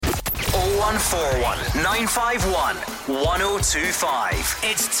0141 951 1025.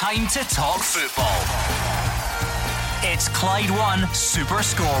 It's time to talk football. It's Clyde 1 Super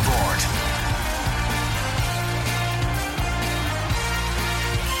Scoreboard.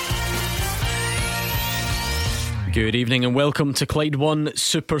 Good evening and welcome to Clyde 1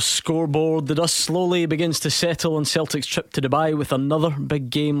 Super Scoreboard. The dust slowly begins to settle on Celtic's trip to Dubai with another big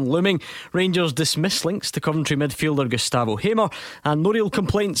game looming. Rangers dismiss links to Coventry midfielder Gustavo Hamer, and no real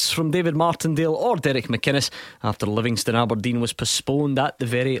complaints from David Martindale or Derek McInnes after Livingston Aberdeen was postponed at the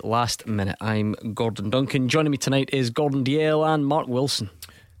very last minute. I'm Gordon Duncan. Joining me tonight is Gordon Dalziel and Mark Wilson.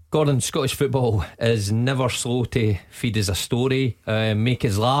 Gordon, Scottish football is never slow to feed us a story, make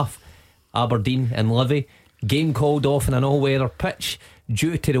us laugh. Aberdeen and Livy, game called off in an all-weather pitch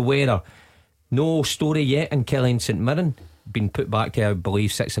due to the weather. No story yet in Kelly and St Mirren. Been put back to, I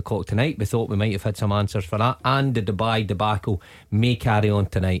believe, 6 o'clock tonight. We thought we might have had some answers for that. And the Dubai debacle may carry on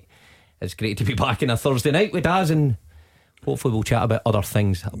tonight. It's great to be back on a Thursday night with us, and hopefully we'll chat about other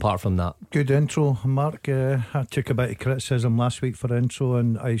things apart from that. Good intro, Mark. I took a bit of criticism last week for the intro,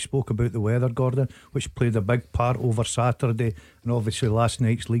 and I spoke about the weather, Gordon, which played a big part over Saturday and obviously last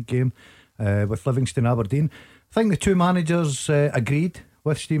night's league game with Livingston Aberdeen. I think the two managers agreed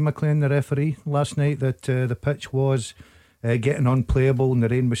with Steve McLean, the referee, last night that the pitch was getting unplayable and the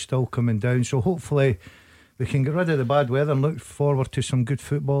rain was still coming down. So hopefully we can get rid of the bad weather and look forward to some good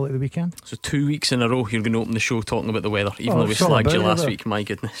football at the weekend. So 2 weeks in a row you're going to open the show talking about the weather, even though we slagged you last week. My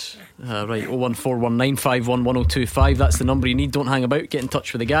goodness. Right, 0141 951 1025. That's the number you need. Don't hang about, get in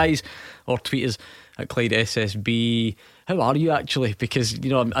touch with the guys or tweet us at Clyde SSB. How are you actually? Because,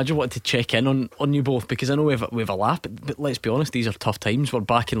 you know, I just wanted to check in on you both, because I know we've a lap, but let's be honest, these are tough times. We're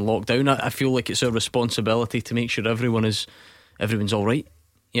back in lockdown. I feel like it's our responsibility to make sure everyone's alright.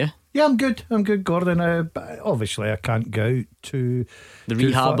 Yeah, I'm good, Gordon. Obviously I can't go out to the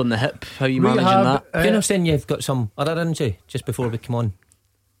rehab on the hip. How are you managing that? Do you know, saying you've got some other injury just before we come on?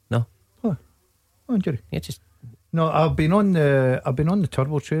 No? Oh, injury? Yeah, just... No, I've been on the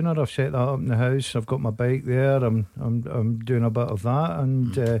turbo trainer. I've set that up in the house. I've got my bike there. I'm doing a bit of that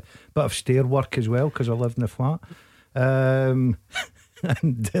and bit of stair work as well, because I live in the flat.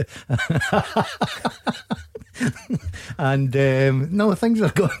 And no, things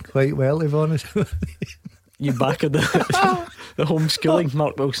are going quite well, to be honest. You back at the homeschooling,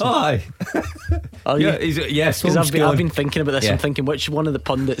 Mark Wilson? Aye. Are you? Yes, because I've been thinking about this. Yeah. I'm thinking, which one of the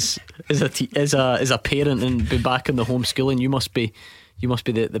pundits is a parent and be back in the homeschooling? You must be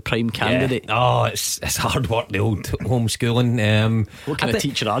the prime candidate. Yeah. Oh, it's hard work, the old homeschooling. What kind of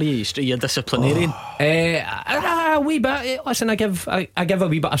teacher are you? Are you a disciplinarian? A wee bit. Listen, I give a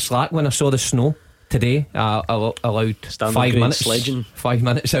wee bit of slack when I saw the snow today. I allowed Standard 5 minutes sledging. 5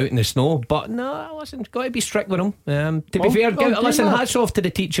 minutes out in the snow. But no, listen, got to be strict with them. To be fair, listen, hats off to the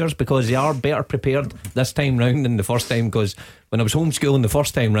teachers, because they are better prepared this time round than the first time. Because when I was homeschooling the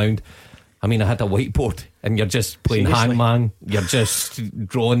first time round, I mean, I had a whiteboard and you're just playing hangman. You're just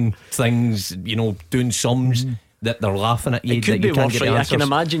drawing things, you know, doing sums that they're laughing at you. It could that be you can't worse, get the right? I answers. can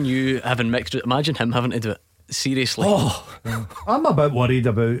imagine you having mixed. Imagine him having to do it. Seriously. I'm a bit worried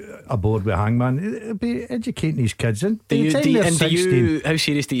about a board with hangman. It'll be educating these kids. And do you, how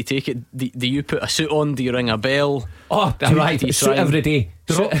serious do you take it? Do you put a suit on? Do you ring a bell? Oh, right, suit every day.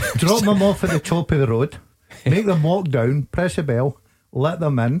 Drop them off at the top of the road, make them walk down, press a bell, let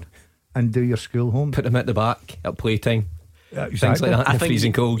them in, and do your school home. Put them at the back at playtime. Exactly. Things like that in the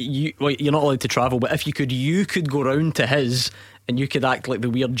freezing cold. You're not allowed to travel, but if you could go round to his and you could act like the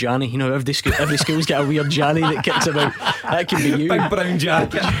weird Janny. You know, every school's got a weird Janny that kicks about. That could be you. Big brown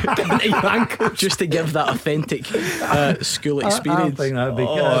jacket. Just to give that authentic school experience. I think that'd be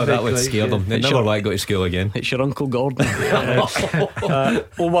that would scare them. They'd never want to go to school again. It's your Uncle Gordon.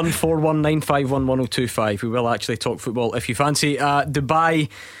 0141 951 1025. We will actually talk football if you fancy. Dubai,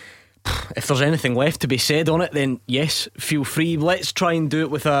 if there's anything left to be said on it, then yes, feel free. Let's try and do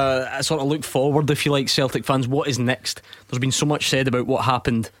it with a sort of look forward, if you like, Celtic fans. What is next? There's been so much said about what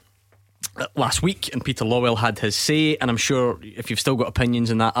happened last week, and Peter Lawwell had his say, and I'm sure if you've still got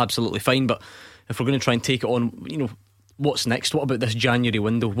opinions on that, absolutely fine. But if we're going to try and take it on, you know, what's next? What about this January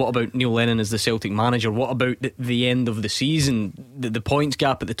window? What about Neil Lennon as the Celtic manager? What about the end of the season, the points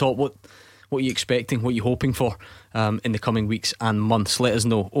gap at the top? What are you expecting? What are you hoping for in the coming weeks and months? Let us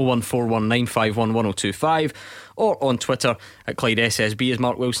know. 0141 951 1025 or on Twitter at Clyde SSB. As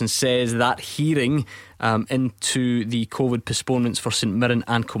Mark Wilson says, that hearing into the COVID postponements for St Mirren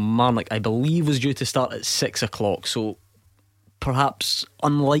and Kilmarnock, I believe, was due to start at 6 o'clock. So perhaps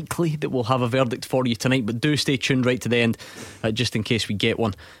unlikely that we'll have a verdict for you tonight, but do stay tuned right to the end, just in case we get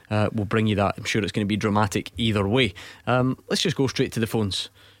one. We'll bring you that. I'm sure it's going to be dramatic either way. Let's just go straight to the phones,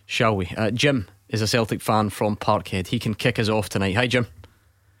 shall we? Jim is a Celtic fan from Parkhead. He can kick us off tonight. Hi, Jim.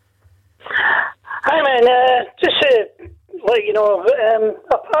 Hi, man. Just to let you know,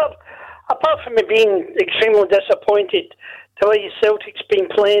 apart from me being extremely disappointed the way Celtic's been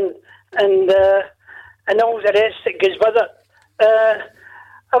playing and all the rest that goes with it,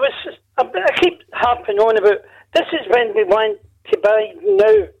 I keep harping on about this is when we want to buy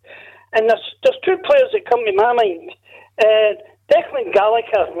now, and there's two players that come to my mind. Declan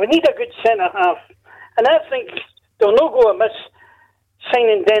Gallagher, we need a good centre half, and I think they'll not go amiss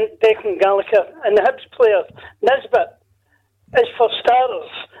signing Declan Gallagher, and the Hibs player Nisbet is for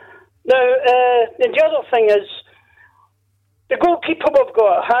starters. Now, the other thing is the goalkeeper we've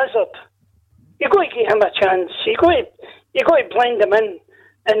got, Hazard. You've got to give him a chance. You've got to blend him in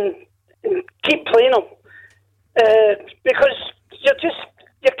and keep playing him, because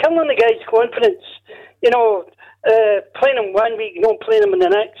you're killing the guy's confidence. Playing him one week, not playing him in the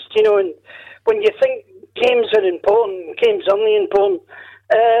next. And when you think games are important, games are only important.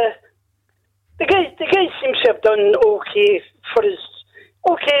 The guy seems to have done okay for his.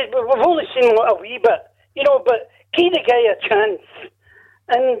 Okay, we've only seen him a wee bit, but give the guy a chance.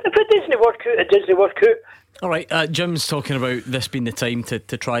 And if it doesn't work out, it doesn't work out. All right, Jim's talking about this being the time to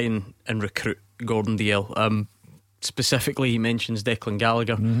try and recruit Gordon Dalziel. Specifically, he mentions Declan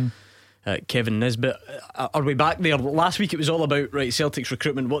Gallagher, Kevin Nisbet. Are we back there? Last week it was all about Celtic's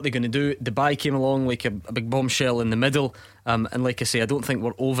recruitment, what they're going to do. Dubai came along like a big bombshell in the middle, and like I say, I don't think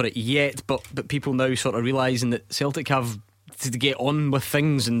we're over it yet, but people now sort of realising that Celtic have to get on with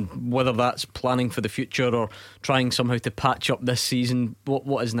things, and whether that's planning for the future or trying somehow to patch up this season.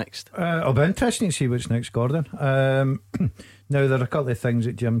 What is next? It'll be interesting to see what's next, Gordon. Now there are a couple of things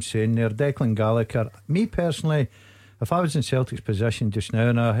that Jim's saying there. Declan Gallagher, me personally, if I was in Celtic's position just now,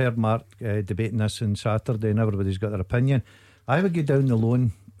 and I heard Mark debating this on Saturday and everybody's got their opinion, I would go down the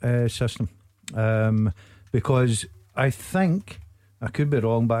loan system, because I think, I could be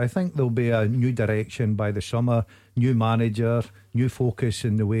wrong, but I think there'll be a new direction by the summer, new manager, new focus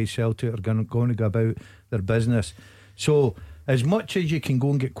in the way Celtic are going to go about their business. So as much as you can go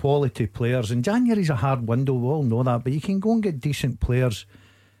and get quality players, and January's a hard window, we all know that, but you can go and get decent players.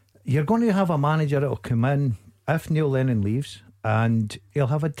 You're going to have a manager that will come in if Neil Lennon leaves, and he'll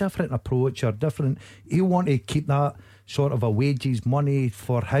have a different approach, or different, he'll want to keep that sort of a wages money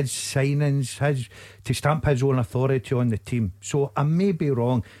for his signings, to stamp his own authority on the team. So I may be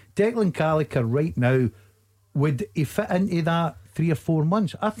wrong. Declan Gallagher right now, would he fit into that 3 or 4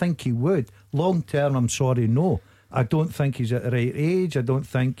 months? I think he would. Long term, I'm sorry, no. I don't think he's at the right age. I don't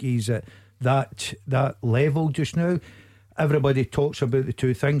think he's at that level just now. Everybody talks about the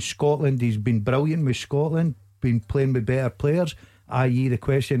two things. Scotland, he's been brilliant with Scotland, been playing with better players, i.e. the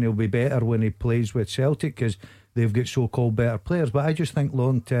question, he'll be better when he plays with Celtic because they've got so-called better players. But I just think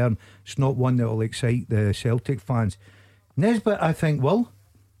long term it's not one that will excite the Celtic fans. Nisbet, I think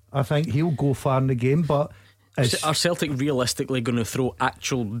he'll go far in the game, but are Celtic realistically going to throw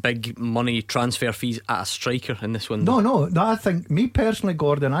actual big money transfer fees at a striker in this window? No, I think, me personally,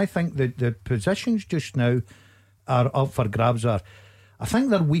 Gordon, I think that the positions just now are up for grabs. I think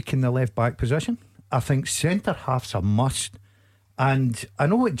they're weak in the left back position. I think centre half's a must. And I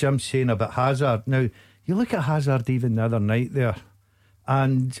know what Jim's saying about Hazard. Now you look at Hazard even the other night there,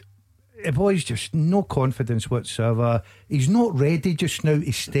 and the boy's just no confidence whatsoever. He's not ready just now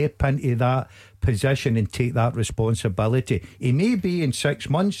to step into that position and take that responsibility. He may be in 6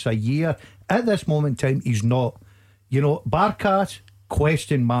 months, a year. At this moment in time, he's not. Barkas,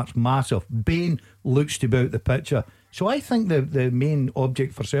 question marks massive. Bain looks to be out the picture. So I think the main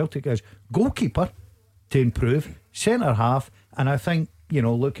object for Celtic is goalkeeper to improve, centre half, and I think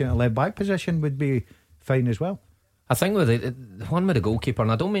looking at a left back position would be fine as well. I think with the one with the goalkeeper,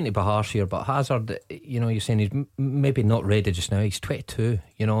 and I don't mean to be harsh here, but Hazard, you're saying he's maybe not ready just now. He's 22,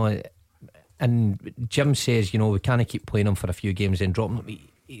 and Jim says, we can't keep playing him for a few games and drop him.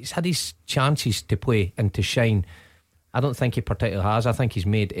 He's had his chances to play and to shine. I don't think he particularly has. I think he's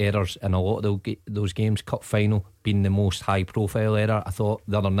made errors in a lot of those games. Cup final being the most high profile error. I thought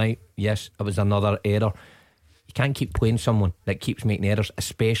the other night, yes, it was another error. You can't keep playing someone that keeps making errors,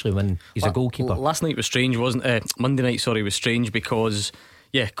 especially when he's a goalkeeper. Last night was strange, wasn't it? Monday night, was strange because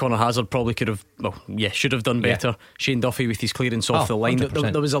Conor Hazard probably should have done better. Yeah. Shane Duffy with his clearance off the line.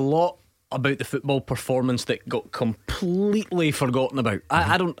 There was a lot about the football performance that got completely forgotten about.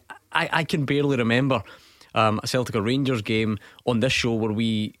 I can barely remember a Celtic or Rangers game on this show where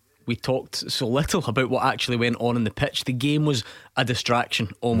we talked so little about what actually went on in the pitch. The game was a distraction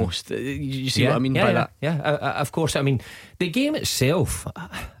almost. You see what I mean by that? Yeah, of course. I mean, the game itself,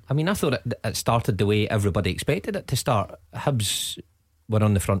 I thought it started the way everybody expected it to start. Hibs were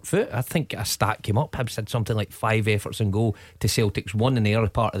on the front foot. I think a stat came up. Hibs had something like 5 efforts in goal to Celtic's 1 in the early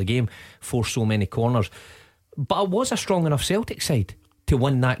part of the game, forced so many corners. But it was a strong enough Celtic side to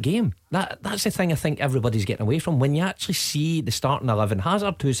win that game. That's the thing I think everybody's getting away from. When you actually see the starting 11,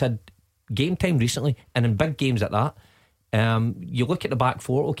 Hazard, who's had game time recently and in big games at that, you look at the back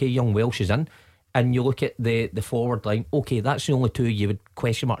four, okay, young Welsh is in, and you look at the forward line, okay, that's the only two you would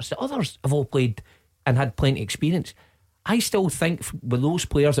question marks. The others have all played and had plenty of experience. I still think with those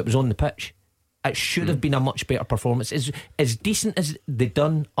players that was on the pitch, it should have been a much better performance. As decent as they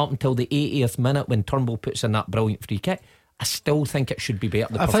done up until the 80th minute when Turnbull puts in that brilliant free kick, I still think it should be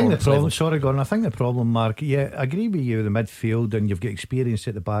better. I think the problem, sorry Gordon, I think the problem, Mark, yeah, I agree with you, the midfield, and you've got experience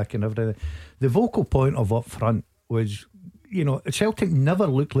at the back and everything. The vocal point of up front was, you know, Celtic never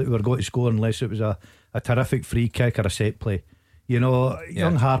looked like we were going to score unless it was a terrific free kick or a set play. You know,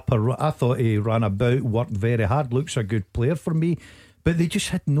 young Harper, I thought he ran about, worked very hard, looks a good player for me, but they just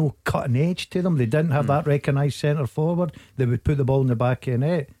had no cutting edge to them. They didn't have that recognised centre forward. They would put the ball in the back of the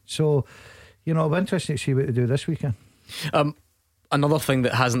net. So, you know, it'll be interesting to see what they do this weekend. Another thing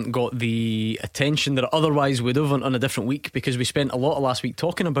that hasn't got the attention that it otherwise would have on a different week, because we spent a lot of last week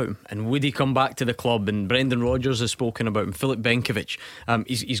talking about him, and would he come back to the club, and Brendan Rodgers has spoken about him, Filip Benkovic,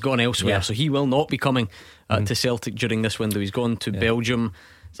 he's gone elsewhere, so he will not be coming to Celtic during this window. He's gone to Belgium.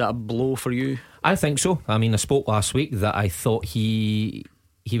 Is that a blow for you? I think so. I mean, I spoke last week that I thought he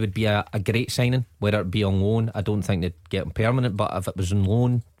would be a great signing, whether it be on loan. I don't think they'd get him permanent, but if it was on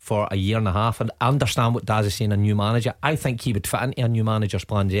loan for a year and a half, and I understand what Daz is saying, a new manager, I think he would fit into a new manager's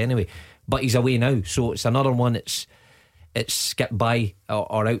plans anyway. But he's away now, so it's another one it's skipped by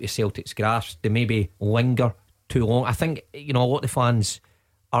or out of Celtic's grasp. They maybe linger too long. I think, you know, a lot of the fans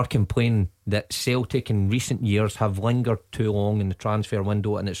are complaining that Celtic in recent years have lingered too long in the transfer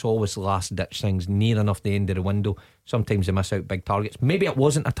window, and it's always last ditch things near enough the end of the window. Sometimes they miss out big targets. Maybe it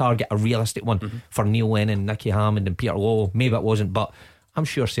wasn't a target, a realistic one for Neil Lennon, Nicky Hammond and Peter Lawwell. Maybe it wasn't, but I'm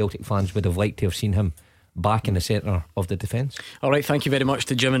sure Celtic fans would have liked to have seen him back in the centre of the defence. Alright, thank you very much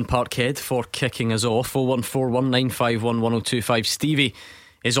to Jim in Parkhead for kicking us off. 01419511025. Stevie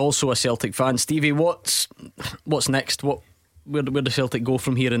is also a Celtic fan. Stevie, what's next? Where does Celtic go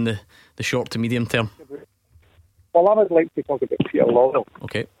from here in the short to medium term? Well, I would like to talk about Peter Lawwell.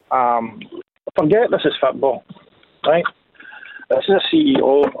 Okay. Forget this is football, right? This is a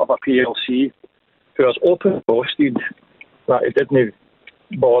CEO of a PLC who has open boasted that he didn't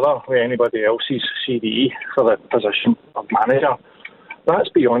bother with anybody else's CDE for the position of manager. That's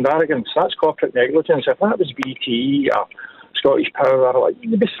beyond arrogance. That's corporate negligence. If that was BT or Scottish Power,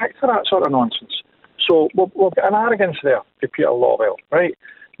 you'd be sacked for that sort of nonsense. So we've got an arrogance there to Peter Lawwell, right?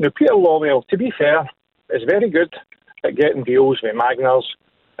 Now, Peter Lawwell, to be fair, is very good at getting deals with Magners,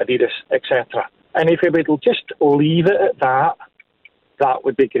 Adidas, etc. And if he would just leave it at that, that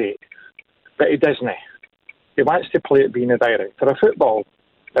would be great. But he doesn't. He wants to play at being a director of football.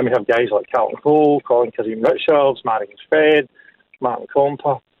 Then we have guys like Carlton Cole, Colin Kazim Richards, Marion Fed, Martin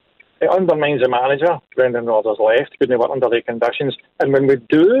Comper. It undermines the manager. Brendan Rodgers left, couldn't work under the conditions. And when we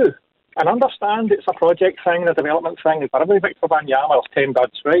do, and understand it's a project thing, a development thing, for every Victor Wanyama, there's 10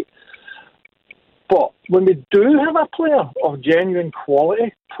 duds, right? But when we do have a player of genuine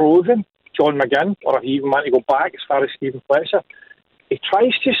quality, proven, John McGinn, or if he even want to go back as far as Stephen Fletcher, he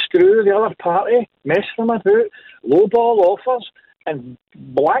tries to screw the other party, mess them about, low ball offers, and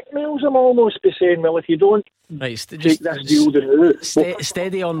blackmails them almost by saying, well, if you don't take this deal,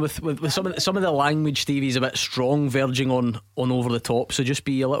 steady on with some of the language, Stevie's a bit strong, verging on over the top, so just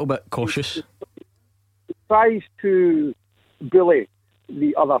be a little bit cautious. He tries to bully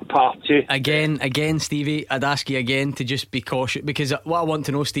the other party. Again, Stevie, I'd ask you again to just be cautious, because what I want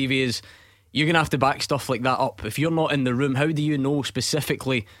to know, Stevie, is you're going to have to back stuff like that up. If you're not in the room, how do you know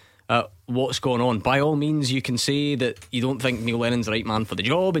specifically what's going on? By all means, you can say that you don't think Neil Lennon's the right man for the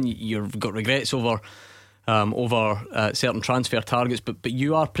job, and you've got regrets over certain transfer targets, but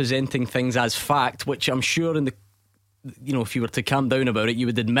you are presenting things as fact, which I'm sure if you were to calm down about it, you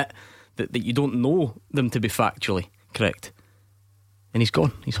would admit that you don't know them to be factually correct. And he's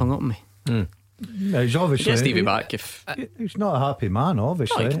gone. He's hung up on me. Yeah, he's obviously get Stevie back. If he's not a happy man,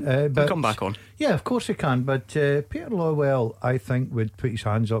 obviously. But come back on. Yeah, of course he can. But Peter Lawwell, I think, would put his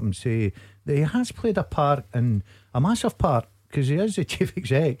hands up and say that he has played a part, in a massive part, because he is the chief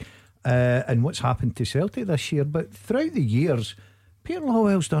exec, and what's happened to Celtic this year. But throughout the years, Peter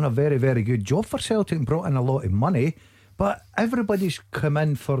Lawwell's done a very, very good job for Celtic and brought in a lot of money. But everybody's come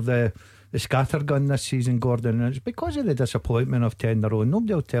in for the scattergun this season, Gordon, and it's because of the disappointment of 10 in a row.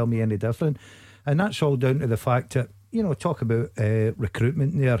 Nobody will tell me any different. And that's all down to the fact that, talk about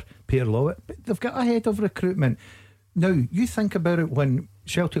recruitment there, Peter Lawwell, but they've got a head of recruitment Now, you think about it, when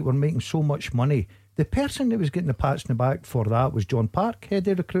Celtic were making so much money, the person that was getting the pats in the back for that was John Park, head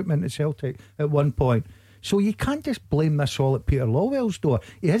of recruitment at Celtic at one point. So you can't just blame this all at Peter Lawwell's door.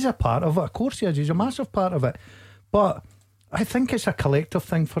 He is a part of it, of course he is, he's a massive part of it. But I think it's a collective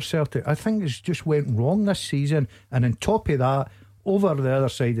thing for Celtic. I think it's just went wrong this season, and on top of that, over the other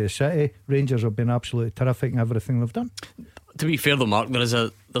side of the city, Rangers have been absolutely terrific in everything they've done. To be fair though, Mark, there's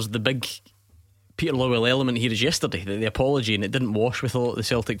the big Peter Lawwell element here is yesterday, the apology, and it didn't wash with a lot of the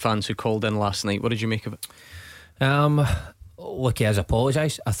Celtic fans who called in last night. What did you make of it? Look, he has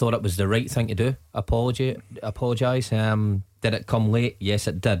apologised. I thought it was the right thing to do. Apologise. Did it come late? Yes,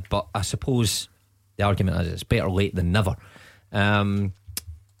 it did. But I suppose the argument is it's better late than never. I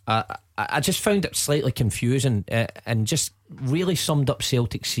just found it slightly confusing, and just really summed up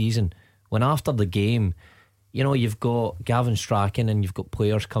Celtic's season when after the game, you know, you've got Gavin Strachan and you've got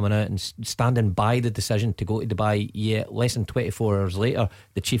players coming out and standing by the decision to go to Dubai. Yeah, less than 24 hours later,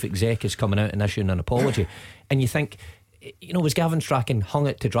 the chief exec is coming out and issuing an apology. And you think, you know, was Gavin Strachan hung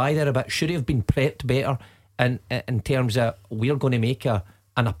out to dry there a bit? Should he have been prepped better in terms of we're going to make an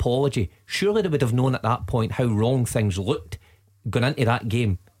apology? Surely they would have known at that point how wrong things looked going into that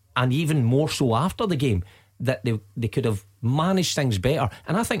game, and even more so after the game, that they could have managed things better.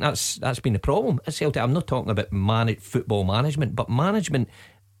 And I think that's been the problem at Celtic. I'm not talking about football management, but management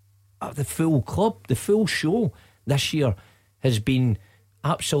of the full club, the full show this year has been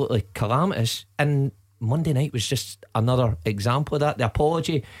absolutely calamitous, and Monday night was just another example of that. The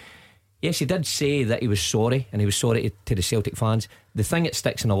apology, yes, he did say that he was sorry, and he was sorry to the Celtic fans. The thing that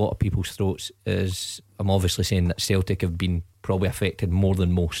sticks in a lot of people's throats is, I'm obviously saying that Celtic have been probably affected more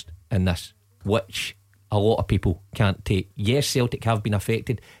than most in this, which a lot of people can't take. Yes, Celtic have been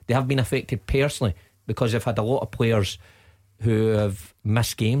affected. They have been affected personally because they've had a lot of players who have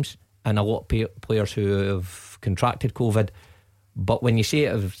missed games and a lot of players who have contracted COVID. But when you say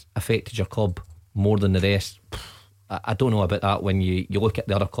it has affected your club more than the rest, I don't know about that. When you look at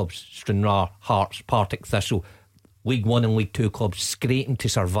the other clubs, Stranraer, Hearts, Partick Thistle, League 1 and League 2 clubs scraping to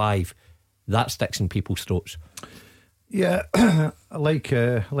survive, that sticks in people's throats. Yeah, like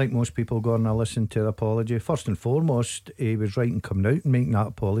most people, Gordon, I listened to the apology. First and foremost, he was right in coming out and making that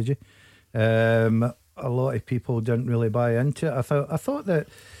apology. A lot of people didn't really buy into it. I thought that,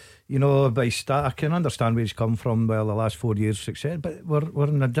 you know, I can understand where he's come from. Well, the last 4 years success, but we're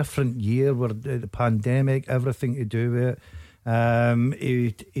in a different year. We're the pandemic, everything to do with it.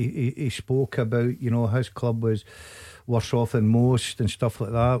 He spoke about, you know, his club was worse off than most and stuff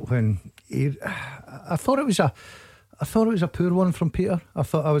like that. When I thought it was a poor one from Peter. I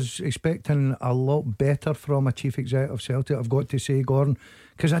thought I was expecting a lot better from a chief executive of Celtic, I've got to say, Gordon,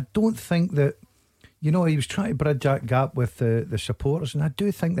 because I don't think that, you know, he was trying to bridge that gap with the supporters, and I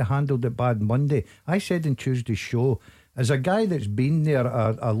do think they handled it bad Monday. I said in Tuesday's show, as a guy that's been there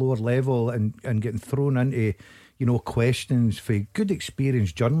at a lower level and getting thrown into, you know, questions for good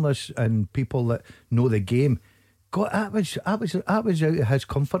experienced journalists and people that know the game, God, that was out of his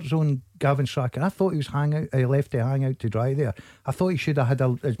comfort zone, Gavin Strachan. I thought he was left to hang out to dry there. I thought he should have had,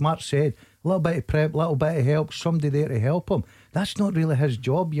 as Mark said, a little bit of prep, a little bit of help, somebody there to help him. That's not really his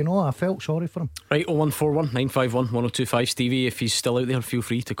job, you know. I felt sorry for him. Right, 0141 951 1025. Stevie, if he's still out there, feel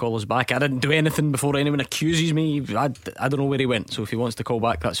free to call us back. I didn't do anything before anyone accuses me. I don't know where he went, so if he wants to call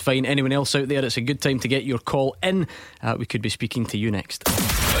back, that's fine. Anyone else out there, it's a good time to get your call in. We could be speaking to you next.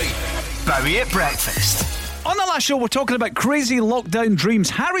 Bowie at breakfast. On the last show, we're talking about crazy lockdown dreams.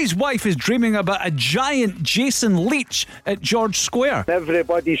 Harry's wife is dreaming about a giant Jason Leach at George Square.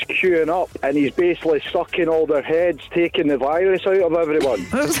 Everybody's queuing up and he's basically sucking all their heads, taking the virus out of everyone.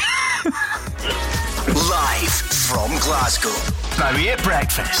 Live from Glasgow, Bowie at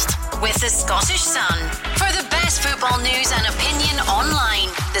breakfast with the Scottish Sun. For the best football news and opinion online,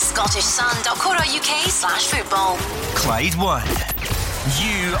 thescottishsun.co.uk/football. Clyde 1.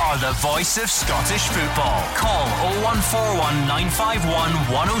 You are the voice of Scottish football. Call 0141 951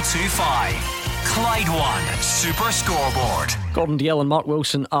 1025. Clyde 1 Super Scoreboard. Gordon Dalziel and Mark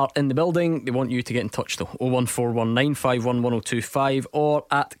Wilson are in the building. They want you to get in touch though. 0141 951 1025 or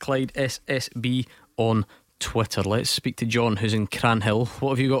at Clyde SSB on Twitter. Let's speak to John, who's in Cranhill.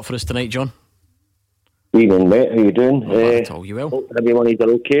 What have you got for us tonight, John? Evening, mate. How you doing? All you will. Hope everyone is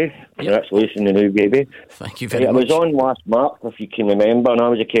okay. Congratulations on the new baby. Thank you very much. I was on last March, if you can remember, and I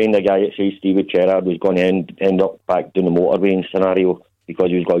was the kind of guy that says Stevie Gerrard was going to end up back doing the motorway scenario because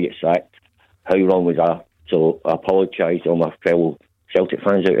he was going to get sacked. How wrong was that? So I apologise to all my fellow Celtic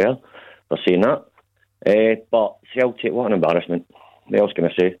fans out there for saying that. But Celtic, what an embarrassment. What else can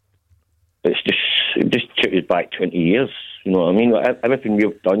I say? It just took us back 20 years. You know what I mean? Everything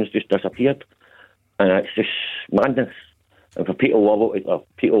we've done has just disappeared. and it's just madness. And for people all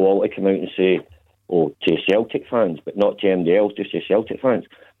to come out and say, oh, to Celtic fans, but not to MD else, just to Celtic fans,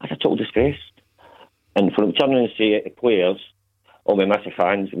 that's a total disgrace. And for them turning and say it to players, oh, we miss the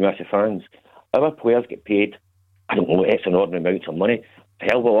fans. Our players get paid, I don't know, extraordinary amounts of money, a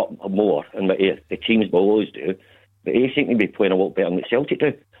hell of a lot more than the teams below us do, but they seem to be playing a lot better than Celtic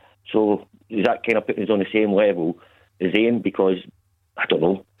do. So does that kind of put us on the same level as them? Because, I don't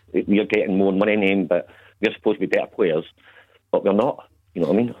know, we're getting more money than them, but we're supposed to be better players, but we're not. You know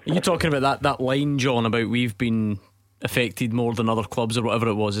what I mean? Are you talking about that line, John, about we've been affected more than other clubs or whatever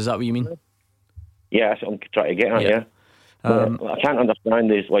it was? Is that what you mean? Yeah, that's what I'm trying to get at, yeah. I can't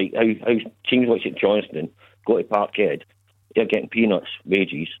understand is like how teams like St Johnstone go to Parkhead, they're getting peanuts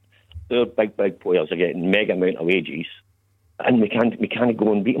wages. Their big players are getting mega amount of wages, and we can't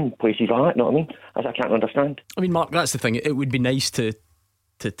go and beat them places like that. You know what I mean? I can't understand. I mean, Mark, that's the thing. It would be nice to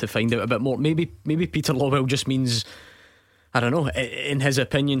find out a bit more. Maybe Peter Lawwell just means, I don't know, in his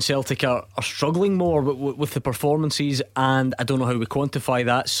opinion, Celtic are struggling more with the performances, and I don't know how we quantify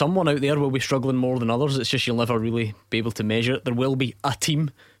that. Someone out there will be struggling more than others. It's just you'll never really be able to measure it. There will be a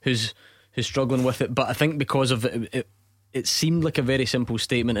team who's struggling with it, but I think because of it seemed like a very simple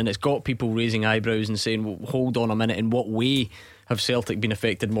statement, and it's got people raising eyebrows and saying, well, hold on a minute, in what way have Celtic been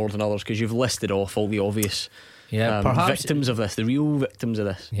affected more than others? Because you've listed off all the obvious victims of this, the real victims of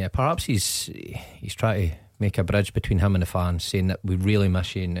this. Yeah, perhaps he's trying to make a bridge between him and the fans, saying that we really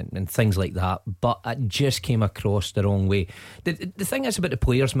miss you and things like that, but it just came across the wrong way. The thing is about the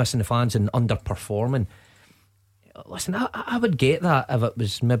players missing the fans and underperforming, listen, I would get that if it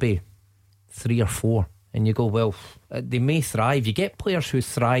was maybe 3 or 4 and you go, well, they may thrive. You get players who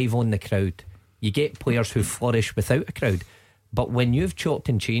thrive on the crowd, you get players who flourish without a crowd, but when you've chopped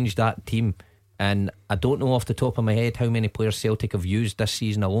and changed that team, and I don't know off the top of my head how many players Celtic have used this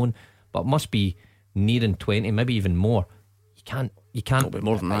season alone, but it must be nearing 20, maybe even more. You can't a bit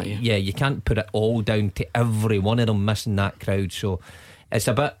more than that, yeah, you can't put it all down to every one of them missing that crowd. So it's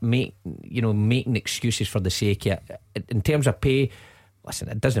a bit making excuses for the sake of it. In terms of pay, listen,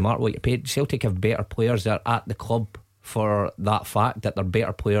 it doesn't matter what you pay. Celtic have better players that are at the club for that fact that they're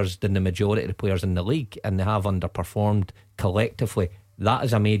better players than the majority of the players in the league, and they have underperformed collectively. That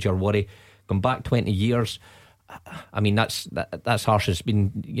is a major worry. Going back 20 years, I mean, that's harsh. It's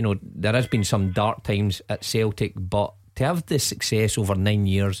been, there has been some dark times at Celtic, but to have this success over 9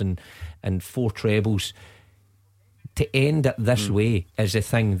 years and 4 trebles, to end it this way is a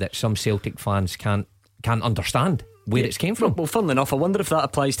thing that some Celtic fans can't understand where it's came from. Well, funnily enough, I wonder if that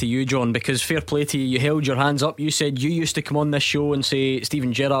applies to you, John, because fair play to you, you held your hands up. You said you used to come on this show and say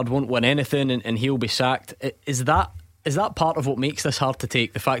Steven Gerrard won't win anything and he'll be sacked. Is that part of what makes this hard to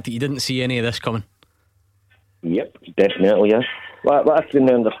take, the fact that you didn't see any of this coming? Yep, definitely, yes. What I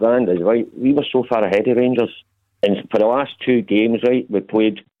couldn't understand is, right, we were so far ahead of Rangers, and for the last 2 games, right, we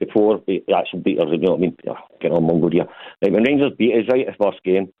played before we actually beat us, you know what I mean? Get on Mongo here. Like, when Rangers beat us, right, the first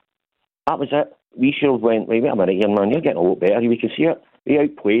game, that was it. We should have went, wait a minute here, man, you're getting a lot better, we can see it. They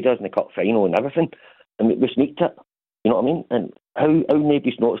outplayed us in the cup final and everything, and we sneaked it, you know what I mean? And how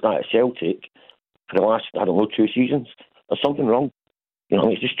nobody's noticed that at Celtic for the last, 2 seasons? There's something wrong, you know what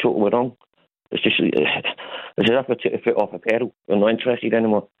I mean? It's just totally wrong. It's just it's as if I took the foot off a pedal. We're not interested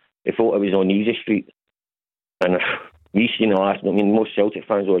anymore. They thought it was on easy street. And we've seen most Celtic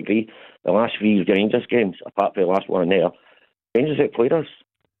fans will agree, the last 3 Rangers games, apart from the last one there, Rangers outplayed us.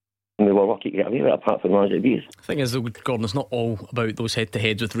 And we were lucky to get away with it, apart from the ones that beat us. The thing is, though, Gordon, it's not all about those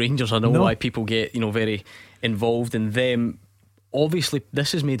head-to-heads with Rangers. I know why people get very involved in them. Obviously,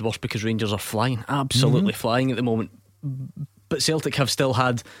 this is made worse because Rangers are flying, absolutely flying at the moment. But Celtic have still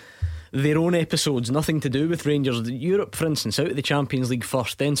had their own episodes, nothing to do with Rangers. Europe, for instance, out of the Champions League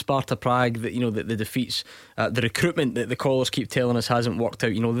first, then Sparta Prague, the defeats, the recruitment that the callers keep telling us hasn't worked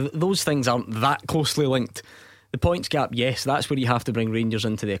out. Those things aren't that closely linked. The points gap, yes, that's where you have to bring Rangers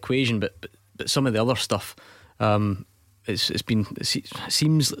into the equation, but some of the other stuff, it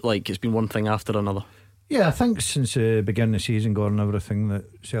seems like it's been one thing after another. Yeah, I think since the beginning of the season, Gordon, everything that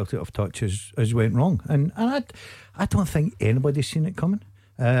Celtic have touched has went wrong, and I don't think anybody's seen it coming.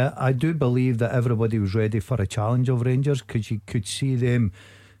 I do believe that everybody was ready for a challenge of Rangers, because you could see them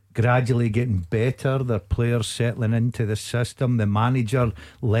gradually getting better, their players settling into the system, the manager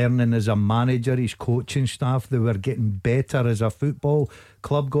learning as a manager, his coaching staff, they were getting better as a football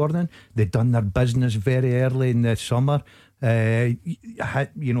club, Gordon. They'd done their business very early in the summer, had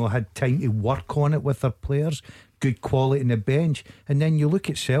time to work on it with their players, good quality in the bench. And then you look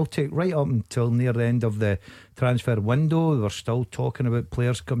at Celtic right up until near the end of the transfer window, they were still talking about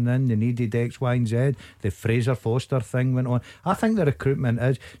players coming in. They needed X, Y and Z. The Fraser Foster thing went on. I think the recruitment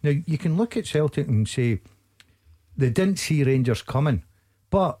is, now you can look at Celtic and say they didn't see Rangers coming,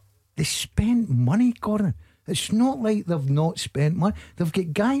 but they spent money, Gordon. It's not like they've not spent money. They've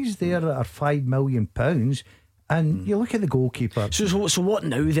got guys there that are £5 million, and you look at the goalkeeper. So what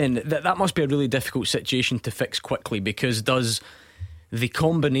now then? That must be a really difficult situation to fix quickly, because does the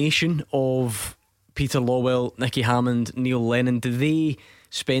combination of Peter Lawwell, Nicky Hammond, Neil Lennon, do they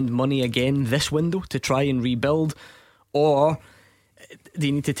spend money again this window to try and rebuild, or do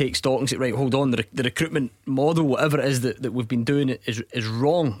you need to take stock and say, right, hold on, the recruitment model, whatever it is that we've been doing, is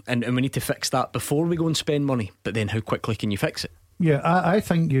wrong, and we need to fix that before we go and spend money? But then how quickly can you fix it? Yeah, I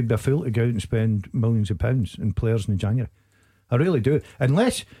think you'd be a fool to go out and spend millions of pounds in players in January. I really do.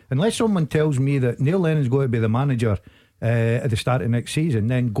 Unless someone tells me that Neil Lennon's going to be the manager at the start of next season,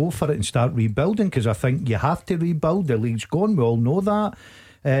 then go for it and start rebuilding, because I think you have to rebuild. The league's gone, we all know that.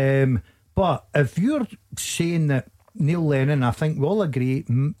 But if you're saying that Neil Lennon, I think we all agree,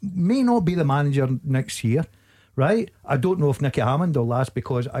 may not be the manager next year, right? I don't know if Nicky Hammond will last,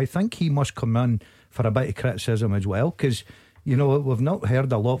 because I think he must come in for a bit of criticism as well, because you know we've not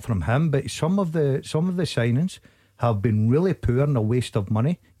heard a lot from him, but some of the signings have been really poor and a waste of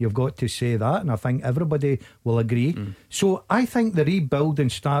money. You've got to say that, and I think everybody will agree. So I think the rebuilding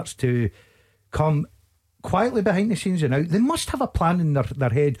starts to come quietly behind the scenes. And now they must have a plan in their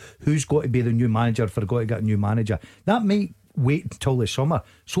head who's got to be the new manager, if they're going to get a new manager. That might wait until the summer.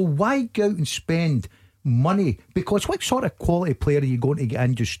 So why go out and spend money? Because what sort of quality player are you going to get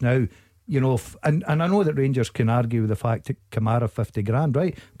in just now? You know, and I know that Rangers can argue with the fact that Kamara 50 grand,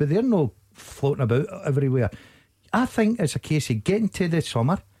 right? But they're not floating about everywhere. I think it's a case of getting to the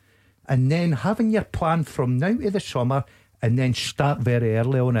summer and then having your plan from now to the summer, and then start very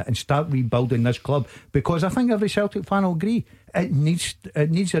early on it and start rebuilding this club, because I think every Celtic fan will agree it needs a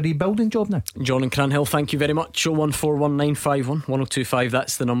rebuilding job now. John and Cranhill, thank you very much. 01419511025,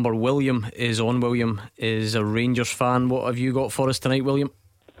 that's the number. William is on. William is a Rangers fan. What have you got for us tonight, William?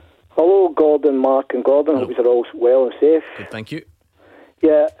 Hello, Gordon, Mark and Gordon. Hope you're all well and safe. Good, thank you.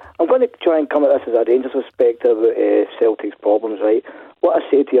 Yeah, I'm going to try and come at this as a Rangers perspective about Celtic's problems, right? What I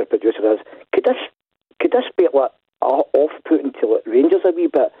say to your producer is, could this be like off-putting to like Rangers a wee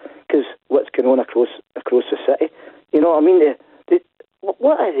bit, because what's going on across the city? You know what I mean?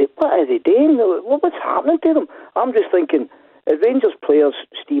 What are they doing? What's happening to them? I'm just thinking, Rangers players,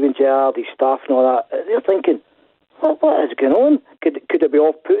 Steven Gerrard, his staff and all that, they're thinking, what is going on? Could it be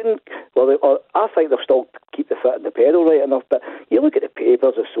off-putting? Well, I think they'll still keep the foot in the pedal right enough, but you look at the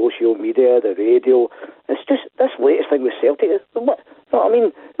papers, the social media, the radio, it's just this latest thing with Celtic. What? You know what I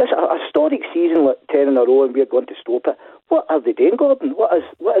mean? It's a historic season, like 10 in a row, and we're going to stop it. What are they doing, Gordon? What is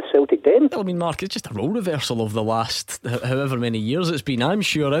Celtic doing? I mean, Mark, it's just a role reversal of the last however many years it's been. I'm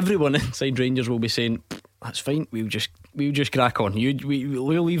sure everyone inside Rangers will be saying, that's fine, we'll just crack on.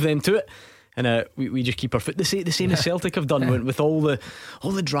 We'll leave them to it. And we just keep our foot. The same as Celtic have done with all the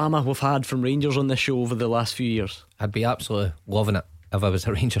drama we've had from Rangers on this show over the last few years. I'd be absolutely loving it if I was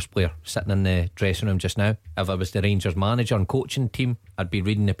a Rangers player sitting in the dressing room just now. If I was the Rangers manager and coaching team, I'd be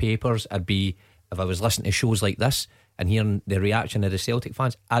reading the papers. If I was listening to shows like this and hearing the reaction of the Celtic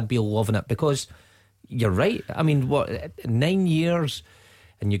fans, I'd be loving it, because you're right. I mean, 9 years,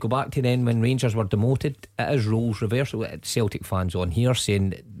 and you go back to then when Rangers were demoted. It is roles reversal. Celtic fans on here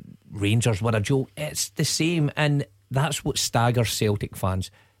saying Rangers were a joke. It's the same, and that's what staggers Celtic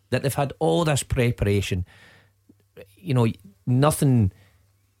fans, that they've had all this preparation. You know, nothing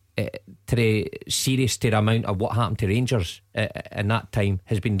serious to the amount of what happened to Rangers in that time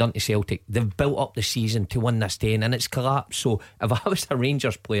has been done to Celtic. They've built up the season to win this day, and it's collapsed. So if I was a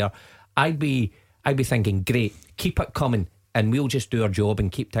Rangers player, I'd be thinking, great, keep it coming, and we'll just do our job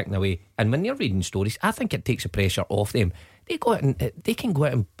and keep ticking away. And when you're reading stories, I think it takes the pressure off them. They can go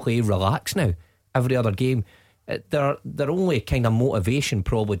out and play relax now every other game. Their only kind of motivation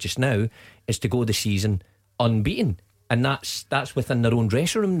probably just now is to go the season unbeaten, and that's within their own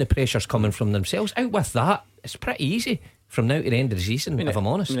dressing room. The pressure's coming from themselves. Out with that, it's pretty easy from now to the end of the season, if I'm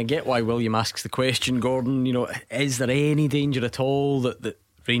honest. I get why William asks the question, Gordon. You know, is there any danger at all that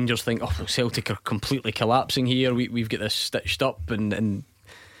Rangers think, oh, Celtic are completely collapsing here, we've got this stitched up, and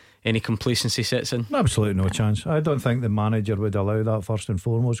any complacency sets in? Absolutely no chance. I don't think the manager would allow that, first and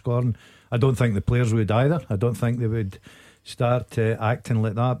foremost, Gordon. I don't think the players would either. I don't think they would start acting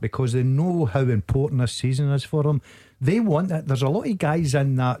like that, because they know how important this season is for them. They want it. There's a lot of guys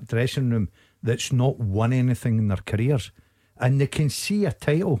in that dressing room that's not won anything in their careers, and they can see a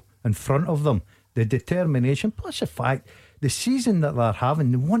title in front of them, the determination, plus the fact the season that they're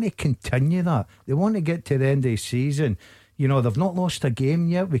having, they want to continue that. They want to get to the end of the season. You know, they've not lost a game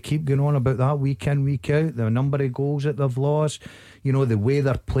yet. We keep going on about that week in, week out, the number of goals that they've lost, you know, the way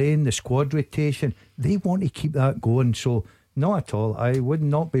they're playing, the squad rotation. They want to keep that going. So not at all. I would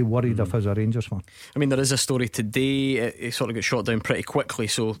not be worried if I was a Rangers fan. I mean, there is a story today. It sort of got shot down pretty quickly.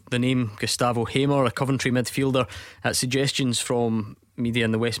 So the name Gustavo Hamer, a Coventry midfielder, had suggestions from media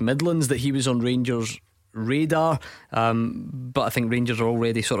in the West Midlands that he was on Rangers' radar. But I think Rangers are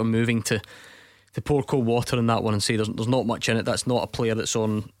already sort of moving to pour cold water in that one and say there's not much in it. That's not a player that's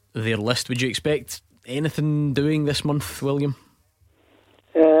on their list. Would you expect anything doing this month, William?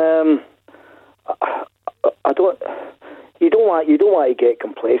 I don't. You don't want to get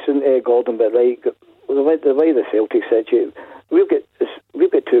complacent, Gordon. But right, the way the Celtic situation, we've got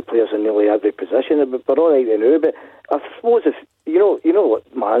two players in nearly every position. We're all right now, but I suppose if you know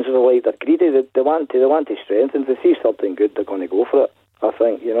what managers are like, they're greedy. They want to strengthen. If they see something good, they're going to go for it. I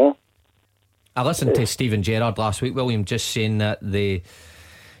think, you know. I listened to Stephen Gerrard last week, William, just saying that they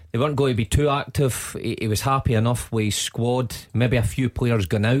weren't going to be too active. He was happy enough with his squad. Maybe a few players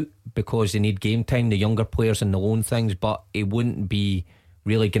gone out because they need game time, the younger players and the loan things, but he wouldn't be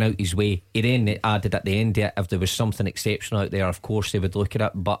really going out his way. He then added at the end that if there was something exceptional out there, of course they would look at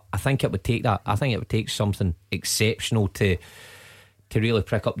it. But I think it would take that. I think it would take something exceptional to really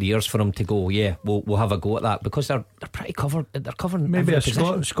prick up the ears for him to go, yeah, we'll have a go at that, because they're pretty covered. They're covering maybe every a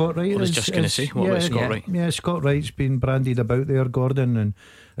position. Scott Wright. I was just going to say, what about Scott Wright? Yeah, Scott Wright's been brandied about there, Gordon, and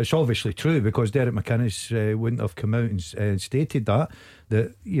it's obviously true, because Derek McInnes wouldn't have come out and stated that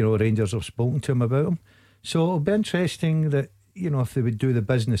you know, Rangers have spoken to him about him. So it'll be interesting that, you know, if they would do the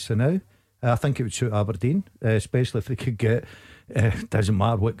business for now. I think it would suit Aberdeen, especially if they could get doesn't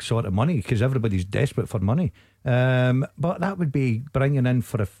matter what sort of money, because everybody's desperate for money. But that would be bringing in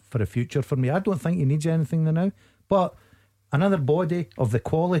for a future for me. I don't think he needs anything now, but another body of the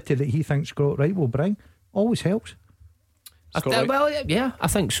quality that he thinks Scott Wright will bring always helps. Well, yeah, I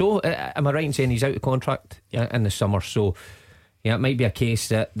think so. Am I right in saying he's out of contract in the summer? So yeah, it might be a case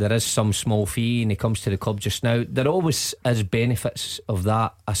that there is some small fee and he comes to the club just now. There always is benefits of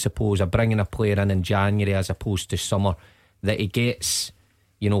that, I suppose, of bringing a player in January as opposed to summer, that he gets,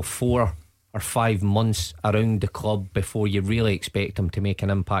 you know, 4 or 5 months around the club before you really expect him to make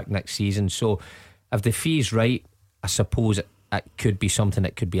an impact next season. So if the fee's right, I suppose it could be something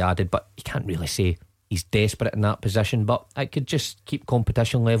that could be added, but you can't really say he's desperate in that position. But it could just keep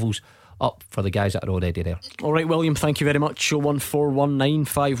competition levels up for the guys that are already there. Alright, William, thank you very much.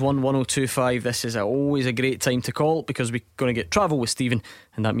 01419511025. This is always a great time to call, because we're going to get travel with Stephen,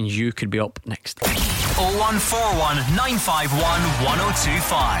 and that means you could be up next. 0141 951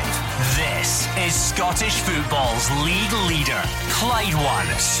 1025. This is Scottish football's league leader, Clyde One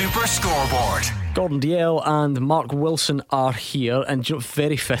Super Scoreboard. Gordon Dalziel and Mark Wilson are here, and you know,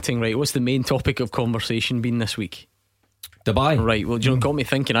 very fitting, right? What's the main topic of conversation been this week? Dubai. Right, well, you know, got me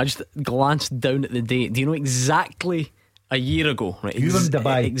thinking. I just glanced down at the date. Do you know exactly a year ago? Right, you were in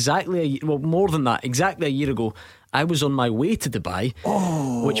Dubai. Exactly well, more than that. Exactly a year ago, I was on my way to Dubai,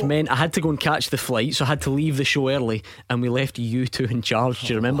 which meant I had to go and catch the flight, so I had to leave the show early, and we left you two in charge. Do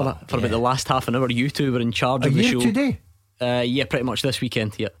you remember that? For about the last half an hour, you two were in charge of the show. Today? Yeah, pretty much this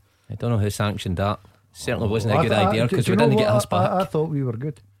weekend. Yeah. I don't know who sanctioned that. Certainly wasn't a good idea, because we didn't get us back. I thought we were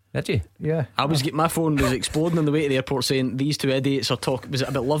good. Did you? Yeah. My phone was exploding on the way to the airport saying these two idiots are talking. Was it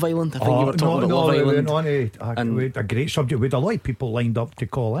about Love Island? I think you were talking about Love Island. We went on a great subject. We had a lot of people lined up to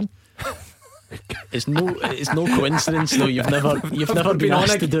call in. It's no coincidence though. You've never been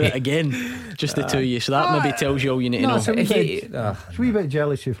asked to do it again. Just the two of you. So that maybe tells you all you need to know. It's a wee bit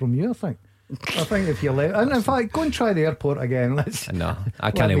jealousy from you, I think. I think if you let, and in fact, go and try the airport again. No,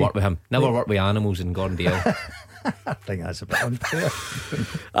 I can't work with him. Never work with animals in Gordon Dalziel. I think that's a bit unfair.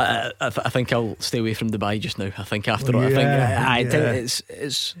 I think I'll stay away from Dubai just now. I think after all, I think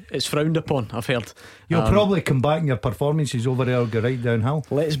it's frowned upon. I've heard you'll probably come back and your performances over there will go right downhill.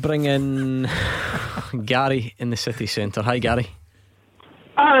 Let's bring in Gary in the city centre. Hi, Gary.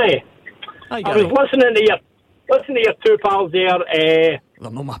 Hi, Gary. I was listening to your two pals there. They're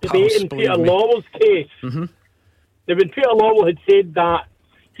not my pals, debating Peter Lawwell's case. Mm-hmm. When Peter Lawwell had said that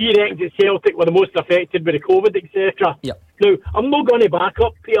he reckons that Celtic were the most affected by the COVID, etc. Yep. Now, I'm not going to back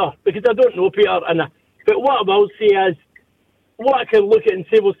up Peter, because I don't know Peter, but what I will say is, what I can look at and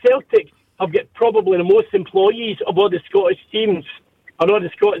say, well, Celtic have got probably the most employees of all the Scottish teams and all the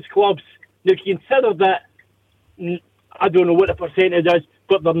Scottish clubs. Now, if you consider that, I don't know what the percentage is,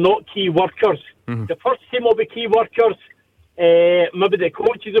 but they're not key workers. Mm-hmm. The first team will be key workers, maybe the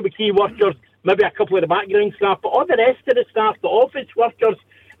coaches will be key workers, maybe a couple of the background staff, but all the rest of the staff, the office workers,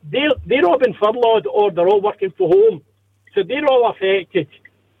 they're all been furloughed or they're all working from home. So they're all affected.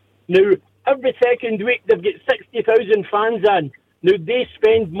 Now, every second week they've got 60,000 fans in. Now, they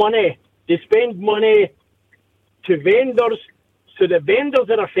spend money. They spend money to vendors. So the vendors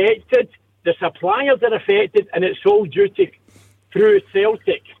are affected, the suppliers are affected, and it's all due to through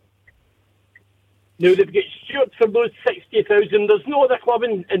Celtic. Now, they've got stewards for those 60,000. There's no other club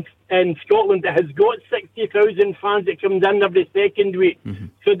in Scotland that has got 60,000 fans that comes in every second week. Mm-hmm.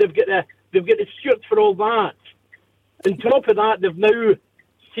 So they've got the stewards for all that. On top of that, they've now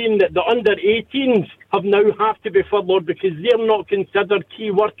seen that the under-18s have to be furloughed because they're not considered key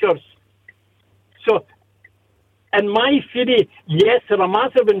workers. So, in my theory, yes, they're a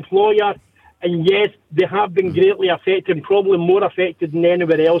massive employer, and yes, they have been greatly affected, probably more affected than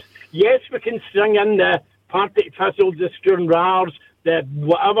anywhere else. Yes, we can string in the Partick Thistles, the Stranraers, the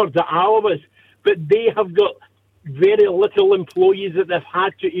whatever, the Alvas, but they have got very little employees that they've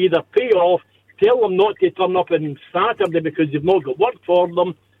had to either pay off, tell them not to turn up on Saturday because they've not got work for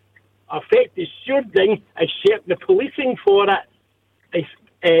them, affect the stewarding, accept the policing for it,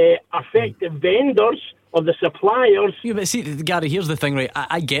 affect the vendors or the suppliers. Yeah, but see, Gary, here's the thing, right?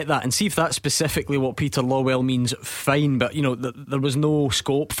 I get that, and see if that's specifically what Peter Lawwell means, fine, but you know, there was no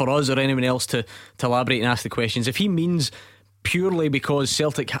scope for us or anyone else to elaborate and ask the questions. If he means purely because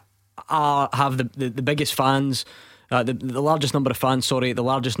Celtic have the biggest fans, the largest number of fans, the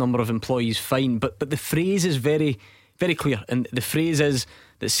largest number of employees, fine, but the phrase is very, very clear, and the phrase is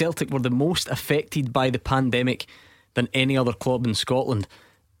that Celtic were the most affected by the pandemic than any other club in Scotland.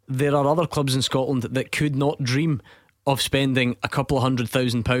 There are other clubs in Scotland that could not dream of spending a couple of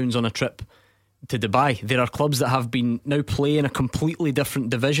 £100,000 on a trip to Dubai. There are clubs that have been now playing a completely different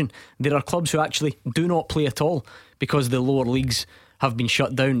division. There are clubs who actually do not play at all because the lower leagues have been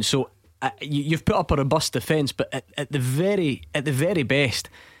shut down. So you've put up a robust defence, but at the very best,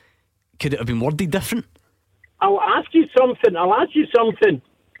 could it have been worded different? I'll ask you something.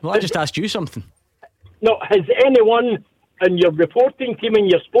 Well, I just asked you something. No, has anyone in your reporting team, in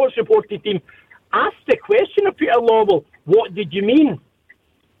your sports reporting team, asked the question of Peter Lawwell, what did you mean?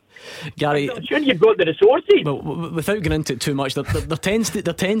 Gary, I'm sure you've got the resources. Well, without getting into it too much, there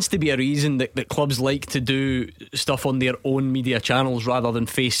tends to be a reason that clubs like to do stuff on their own media channels rather than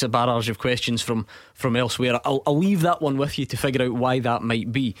face a barrage of questions from elsewhere. I'll leave that one with you to figure out why that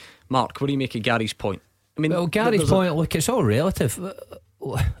might be. Mark, what do you make of Gary's point? I mean, well, Gary's point, look, it's all relative.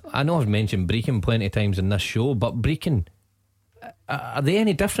 I know I've mentioned Brecon plenty of times in this show, but Brecon, are they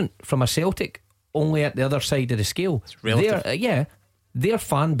any different from a Celtic? Only at the other side of the scale. It's relative. Their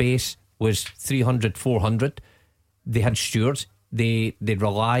fan base was 300, 400. They had stewards. They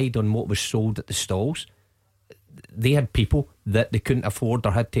relied on what was sold at the stalls. They had people that they couldn't afford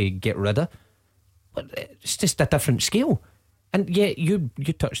or had to get rid of. But it's just a different scale. And yeah, you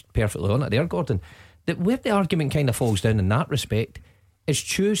touched perfectly on it there, Gordon. That where the argument kind of falls down in that respect is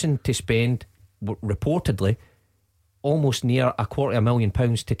choosing to spend, reportedly, almost near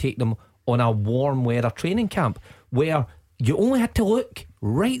 £250,000 to take them on a warm weather training camp where you only had to look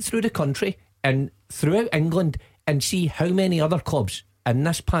right through the country and throughout England and see how many other clubs in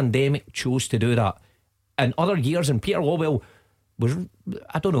this pandemic chose to do that. In other years, and Peter Lawwell was,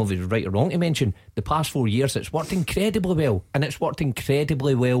 I don't know if he's right or wrong to mention, the past 4 years it's worked incredibly well, and it's worked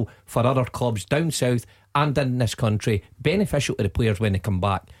incredibly well for other clubs down south and in this country, beneficial to the players when they come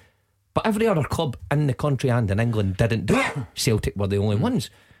back. But every other club in the country and in England didn't do it. Celtic were the only ones.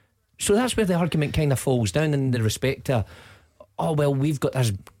 So that's where the argument kind of falls down in the respect to, oh well, we've got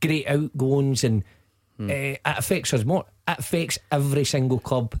this great outgoings and it affects us more. It affects every single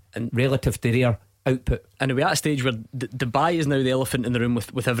club and relative to their output. And we're at a stage where Dubai is now the elephant in the room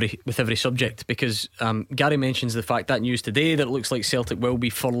with every subject, because Gary mentions the fact that news today that it looks like Celtic will be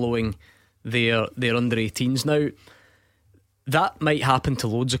furloughing their under 18s now. That might happen to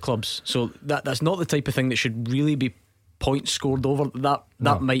loads of clubs, so that's not the type of thing that should really be points scored over.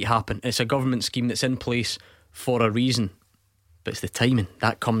 That might happen. It's a government scheme that's in place for a reason, but it's the timing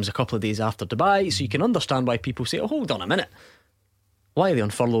that comes a couple of days after Dubai, so you can understand why people say, oh, hold on a minute, why are they on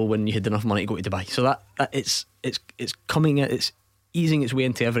furlough when you had enough money to go to Dubai? So that it's coming, it's easing its way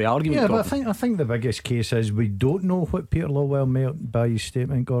into every argument. Yeah, but I think the biggest case is we don't know what Peter Lawwell meant by his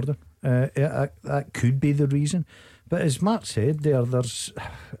statement, Gordon. That could be the reason. But as Mark said there's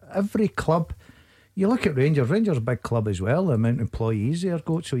every club. You look at Rangers are a big club as well. The amount of employees they've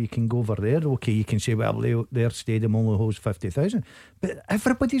got, so you can go over there. Okay, you can say, well, their stadium only holds 50,000, but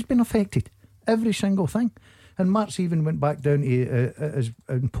everybody's been affected, every single thing. And Mark's even went back down to as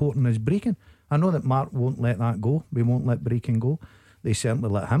important as Brecon. I know that Mark won't let that go. We won't let Brecon go. they certainly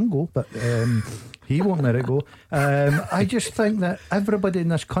let him go, but he won't let it go. I just think that everybody in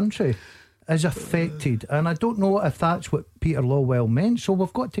this country is affected, and I don't know if that's what Peter Lawwell meant, so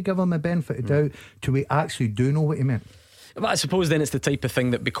we've got to give him a benefit of doubt till we actually do know what he meant. But I suppose then it's the type of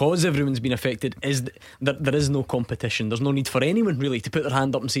thing that because everyone's been affected, there is no competition. There's no need for anyone really to put their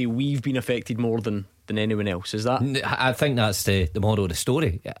hand up and say we've been affected more than anyone else. Is that? I think that's the moral of the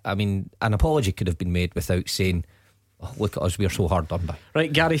story. I mean, an apology could have been made without saying, oh, look at us, we're so hard done by.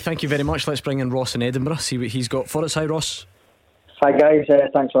 Right, Gary, thank you very much. Let's bring in Ross in Edinburgh, see what he's got for us. Hi, Ross. Hi guys,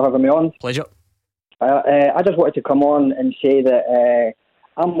 thanks for having me on. Pleasure. I just wanted to come on and say that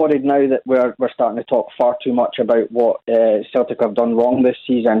I'm worried now that we're starting to talk far too much about what Celtic have done wrong this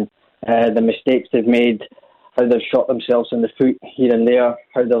season, the mistakes they've made, how they've shot themselves in the foot here and there,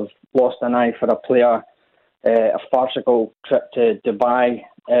 how they've lost an eye for a player, a farcical trip to Dubai,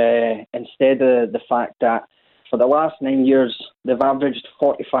 instead of the fact that for the last 9 years they've averaged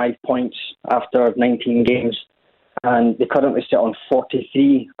 45 points after 19 games, and they currently sit on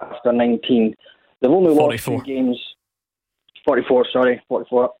 43 after 19. They've only 44. lost 2 games. 44.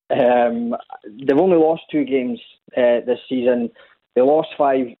 They've only lost 2 games this season. They lost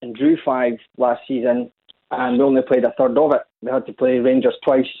 5 and drew 5 last season, and they only played a third of it. They had to play Rangers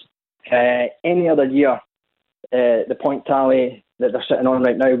twice. Any other year, the point tally that they're sitting on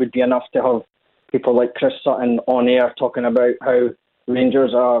right now would be enough to have people like Chris Sutton on air talking about how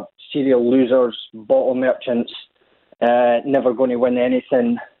Rangers are serial losers, bottle merchants, never going to win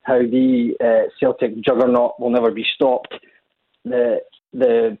anything, how the Celtic juggernaut will never be stopped.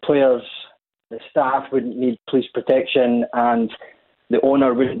 The players, the staff wouldn't need police protection, and the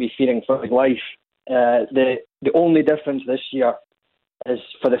owner wouldn't be fearing for his life. The only difference this year is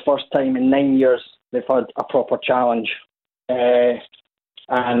for the first time in 9 years they've had a proper challenge. And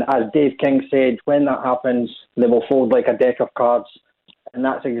as Dave King said, when that happens, they will fold like a deck of cards. And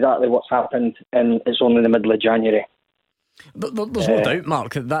that's exactly what's happened, and it's only the middle of January. There's no doubt,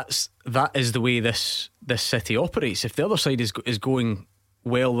 Mark, that is the way this city operates. If the other side is going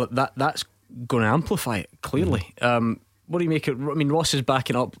well, that's going to amplify it, clearly. What do you make it? I mean, Ross is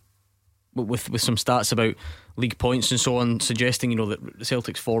backing up with some stats about league points and so on, suggesting that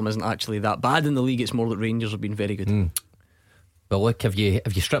Celtic's form isn't actually that bad in the league. It's more that Rangers have been very good. Well, look, if you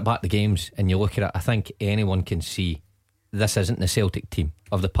strip back the games and you look at it, I think anyone can see this isn't the Celtic team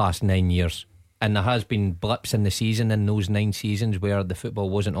of the past 9 years. And there has been blips in the season, in those 9 seasons, where the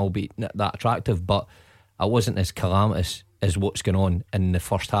football wasn't albeit that attractive, but it wasn't as calamitous as what's going on in the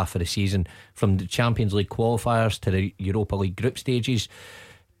first half of the season. From the Champions League qualifiers to the Europa League group stages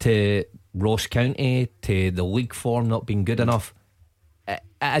to Ross County to the league form not being good enough. It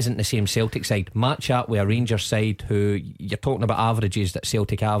isn't the same Celtic side. Match up with a Rangers side who you're talking about averages that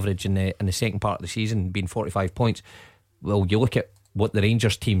Celtic average in the second part of the season being 45 points. Well, you look at what the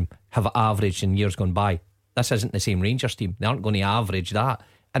Rangers team have averaged in years gone by. This isn't the same Rangers team. They aren't going to average that,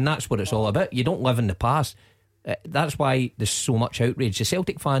 and that's what it's all about. You don't live in the past. That's why there's so much outrage. The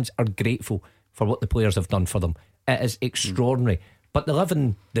Celtic fans are grateful for what the players have done for them. It is extraordinary. But they live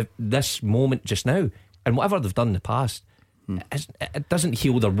in this moment just now, and whatever they've done in the past, it doesn't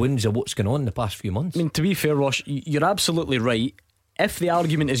heal their wounds of what's going on in the past few months. I mean, to be fair, Ross, you're absolutely right. If the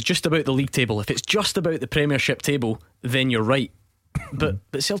argument is just about the league table, if it's just about the Premiership table, then you're right. But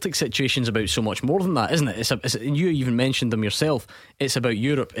Celtic's situation's about so much more than that, isn't it? You even mentioned them yourself. It's about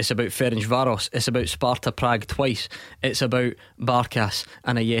Europe, it's about Ferencvaros, it's about Sparta Prague twice, it's about Barkas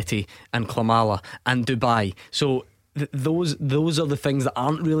and Ayeti and Klamala and Dubai. So those are the things that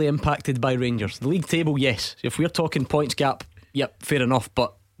aren't really impacted by Rangers. The league table, yes. If we're talking points gap, yep, fair enough,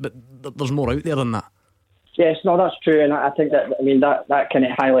 but there's more out there than that. Yes, no, that's true, and I think that kind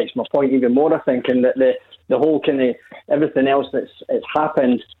of highlights my point even more. I think, and that the whole kind of everything else that's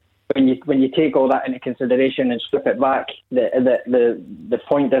happened, when you take all that into consideration and strip it back, the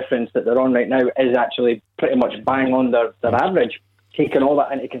point difference that they're on right now is actually pretty much bang on their average, taking all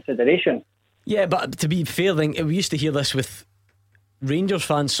that into consideration. Yeah, but to be fair, we used to hear this with Rangers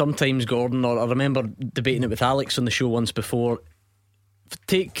fans sometimes, Gordon, or I remember debating it with Alex on the show once before.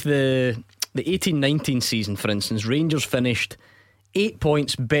 Take the 18-19 season, for instance. Rangers finished 8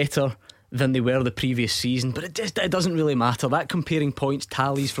 points better than they were the previous season, but it doesn't really matter. That comparing points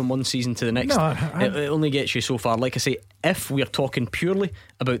tallies from one season to the next. It only gets you so far. Like I say, if we're talking purely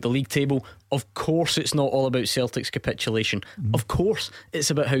about the league table, of course it's not all about Celtic's capitulation. Of course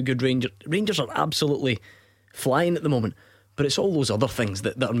it's about how good Rangers are absolutely flying at the moment. But it's all those other things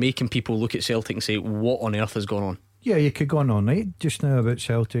that are making people look at Celtic and say, what on earth has gone on? Yeah, you could go on all night just now about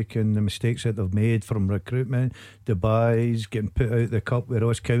Celtic and the mistakes that they've made from recruitment, Dubai's getting put out the cup with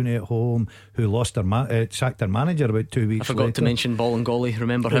Ross County at home, who lost their sacked their manager about 2 weeks later. I forgot to mention Bolingoli,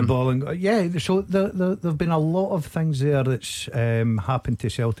 remember him? Yeah, so there have been a lot of things there that's happened to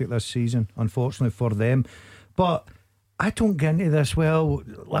Celtic this season, unfortunately for them. But I don't get into this. Well,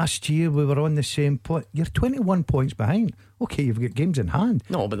 last year we were on the same point. You're 21 points behind. Okay, you've got games in hand.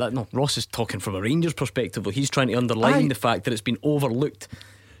 No, but Ross is talking from a Rangers perspective, though. He's trying to underline the fact that it's been overlooked.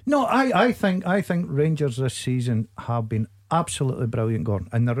 No, I think Rangers this season have been absolutely brilliant, Gordon,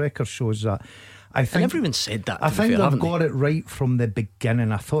 and the record shows that. I think, and everyone said that. I think they've got it right from the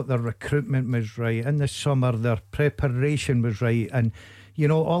beginning. I thought their recruitment was right in the summer. Their preparation was right, and you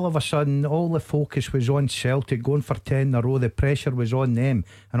know, all of a sudden, all the focus was on Celtic going for 10 in a row. The pressure was on them,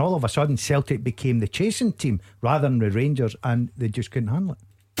 and all of a sudden, Celtic became the chasing team rather than the Rangers, and they just couldn't handle it.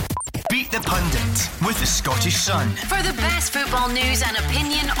 Beat the Pundit with the Scottish Sun. For the best football news and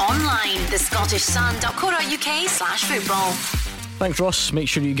opinion online, thescottishsun.co.uk/football. Thanks, Ross. Make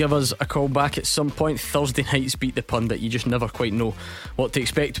sure you give us a call back at some point. Thursday nights Beat the Pundit. You just never quite know what to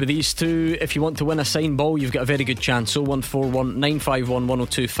expect with these two. If you want to win a signed ball, you've got a very good chance. 0141 951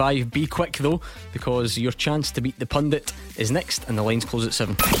 1025. Be quick though, because your chance to beat the Pundit is next, and the lines close at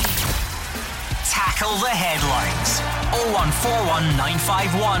 7. Tackle the headlines. 0141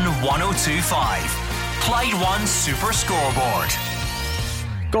 951 1025. Clyde 1 Super Scoreboard.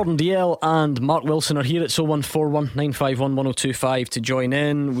 Gordon Dalziel and Mark Wilson are here at 0141 951 1025 to join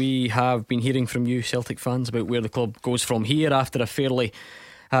in. We have been hearing from you Celtic fans about where the club goes from here after a fairly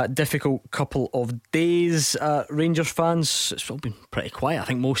difficult couple of days. Rangers fans, it's all been pretty quiet. I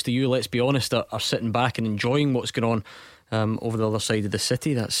think most of you, let's be honest, are sitting back and enjoying what's going on over the other side of the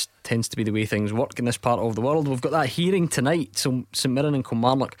city. That tends to be the way things work in this part of the world. We've got that hearing tonight, so St Mirren and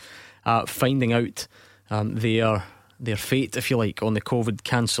Kilmarnock finding out their fate, if you like, on the COVID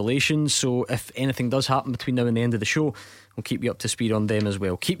cancellations. So if anything does happen between now and the end of the show, we'll keep you up to speed on them as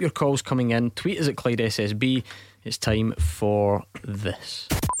well. Keep your calls coming in. Tweet us at Clyde SSB. It's time for this.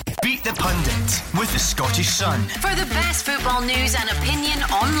 Beat the Pundit with the Scottish Sun. For the best football news and opinion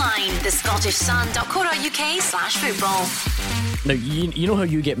online, thescottishsun.co.uk/football. Now you know how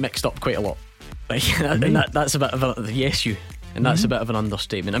you get mixed up quite a lot, right? And that's a bit of a yes you. And that's a bit of an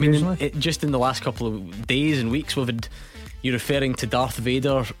understatement. I mean, just in the last couple of days and weeks, we've had you referring to Darth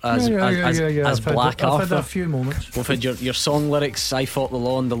Vader as Black Arthur. I've had a few moments. We've had your song lyrics, I fought the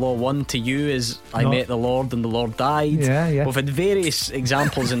law and the law won, to you is I met the Lord and the Lord died. We've had various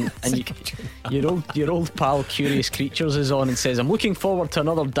examples, and your old pal Curious Creatures is on and says, I'm looking forward to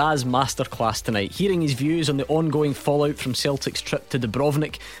another Daz masterclass tonight, hearing his views on the ongoing fallout from Celtic's trip to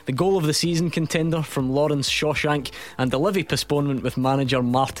Dubrovnik, the goal of the season contender from Lawrence Shawshank, and the Livy postponement with manager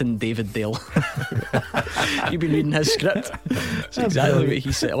Martin David Dale. You've been reading his script. That's exactly what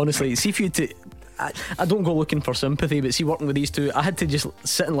he said. Honestly, see, if you I don't go looking for sympathy, but see, working with these two, I had to just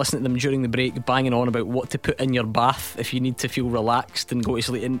sit and listen to them during the break, banging on about what to put in your bath if you need to feel relaxed and go to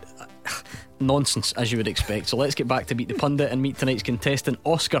sleep. And nonsense, as you would expect. So let's get back to Beat the Pundit and meet tonight's contestant.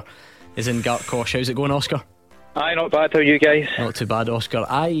 Oscar is in Gartcosh. How's it going, Oscar? Aye, not bad. How are you guys? Not too bad, Oscar.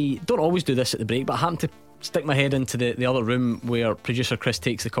 I don't always do this at the break, but I happened to stick my head into the other room where producer Chris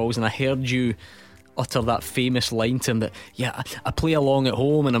takes the calls, and I heard you utter that famous line to him that, yeah, I play along at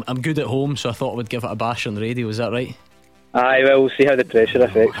home and I'm good at home, so I thought I would give it a bash on the radio. Is that right? Aye, well, we'll see how the pressure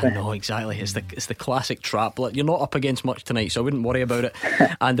affects me. No, exactly. It's the classic trap. You're not up against much tonight, so I wouldn't worry about it.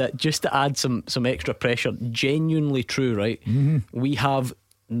 And just to add some extra pressure, genuinely true, right? We have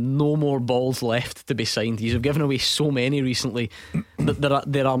no more balls left to be signed. You've given away so many recently that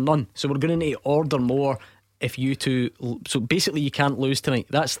there are none. So we're going to need to order more. If you two, so basically you can't lose tonight.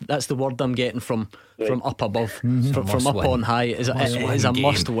 That's the word I'm getting from up above, from up on high. It is a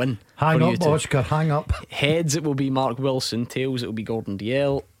must win. Hang up, Oscar. Hang up. Heads, it will be Mark Wilson. Tails, it will be Gordon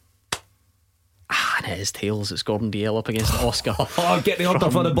Dalziel. And it is tails. It's Gordon Dalziel up against Oscar. Get the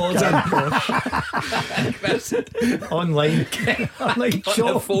order for the balls in. Online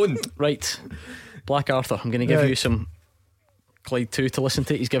shop. Phone. Right, Black Arthur. I'm going to give you some Clyde 2 to listen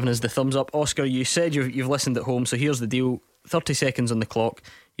to. He's given us the thumbs up. Oscar, you said you've listened at home, so here's the deal. 30 seconds on the clock.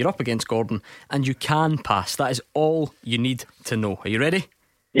 You're up against Gordon, and you can pass. That is all you need to know. Are you ready?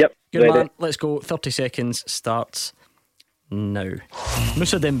 Yep. Good ready. man. Let's go. 30 seconds starts now.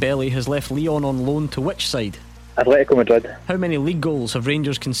 Moussa Dembele has left Lyon on loan to which side? Atletico Madrid. How many league goals have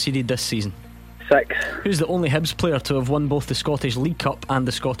Rangers conceded this season? 6. Who's the only Hibs player to have won both the Scottish League Cup and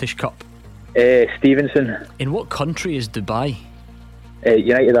the Scottish Cup? Stevenson. In what country is Dubai?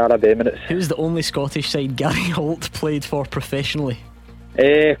 United Arab Emirates. Who's the only Scottish side Gary Holt played for professionally?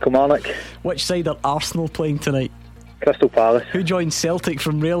 Kilmarnock. Which side are Arsenal playing tonight? Crystal Palace. Who joined Celtic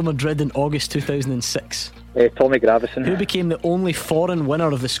from Real Madrid in August 2006? Tommy Gravison. Who became the only foreign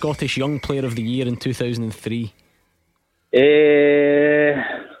winner of the Scottish Young Player of the Year in 2003?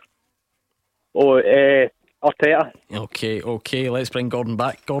 Arteta. Okay, let's bring Gordon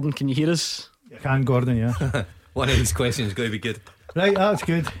back. Gordon, can you hear us? You can, Gordon, yeah. One of these questions is going to be good. Right, that's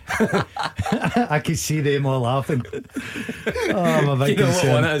good. I can see them all laughing. I'm a bit Do you know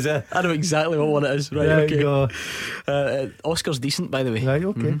concerned. what one it is? I know exactly what one it is. Right, There okay. you go. Oscar's decent, by the way. Right,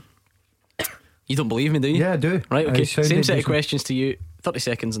 okay. You don't believe me, do you? Yeah, I do. Right, okay. I sounded Same set of decent. questions to you. 30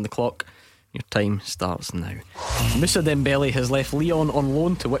 seconds on the clock. Your time starts now. Moussa Dembele has left Lyon on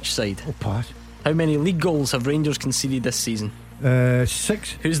loan to which side? Oh, pass. How many league goals have Rangers conceded this season?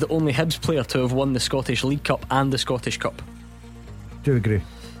 6. Who's the only Hibs player to have won the Scottish League Cup and the Scottish Cup? Do agree.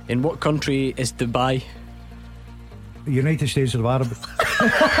 In what country is Dubai? United States of Arab.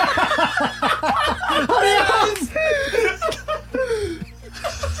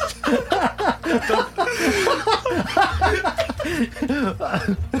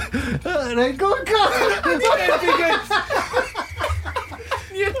 Right, go,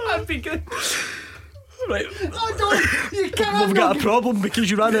 That'd be good. Right, you can't. we've got a problem because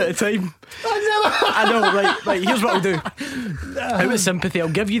you ran out of time. I know, right. Here's what I'll do. Out of sympathy, I'll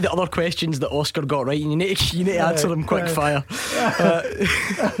give you the other questions that Oscar got right, and you need to answer them quick fire.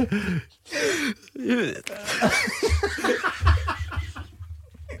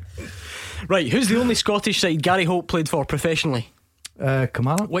 Right, who's the only Scottish side Gary Holt played for professionally?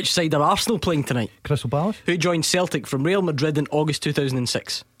 Kamala. Which side are Arsenal playing tonight? Crystal Palace. Who joined Celtic from Real Madrid in August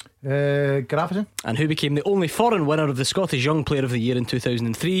 2006? Gravison. And who became the only foreign winner of the Scottish Young Player of the Year in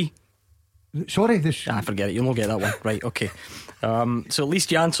 2003? Sorry, this. Forget it, you'll not get that one. Right, okay. So at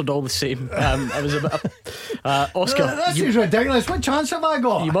least you answered all the same. I was a bit Oscar, This is ridiculous. What chance have I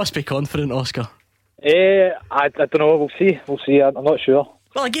got? you must be confident, Oscar. I don't know. We'll see. I'm not sure.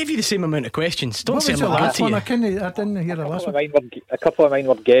 Well, I gave you the same amount of questions. Don't What say was I'm the not good last to one? you. I didn't hear the last one. A couple of mine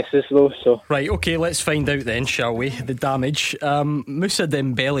were guesses though. So Right, okay, let's find out then, shall we? The damage. Moussa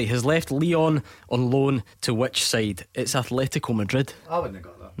Dembele has left Lyon on loan to which side? It's Atletico Madrid. I wouldn't have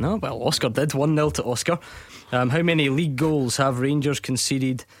got that. No, well, Oscar did. 1-0 to Oscar. How many league goals have Rangers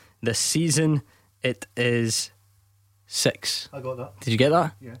conceded this season? It is 6. I got that. Did you get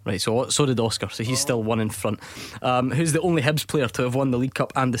that? Yeah. Right, so did Oscar, so he's still one in front. Who's the only Hibs player to have won the League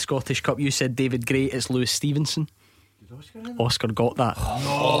Cup and the Scottish Cup? You said David Gray. It's Lewis Stevenson. Oscar got that.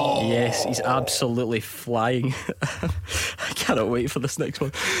 Yes, he's absolutely flying. I cannot wait for this next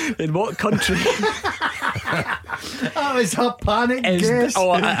one. In what country That was a panic guess.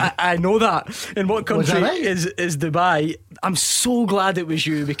 I know that. In what Was country that right? is Dubai? I'm so glad it was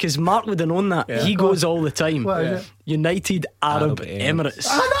you, because Mark would have known that. He goes all the time. What is it? United Arab Emirates.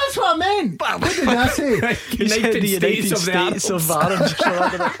 That's what I meant. What did I say? You said the United States of the Arabs.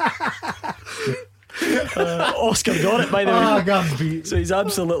 Oscar got it, by the way. I got beat. So he's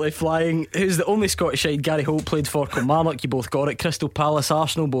absolutely flying. Who's the only Scottish side Gary Holt played for? Kilmarnock, you both got it. Crystal Palace,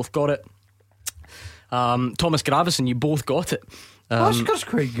 Arsenal, both got it. Thomas Gravison, you both got it. Oscar's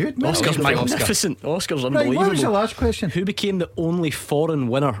quite good, man. Oscar's magnificent. Oscar's Right, unbelievable. what was the last question? Who became the only foreign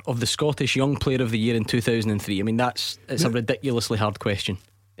winner of the Scottish Young Player of the Year in 2003? I mean, it's a ridiculously hard question.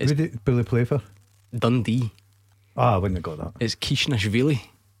 Who did Billy play for? Dundee. I wouldn't have got that. It's Kishnashvili.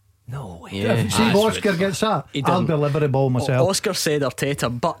 No way. Yeah. See if Oscar gets that, He I'll didn't. deliver the ball myself. Oscar said Arteta,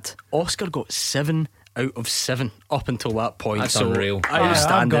 but Oscar got 7 out of 7 up until that point. That's so unreal.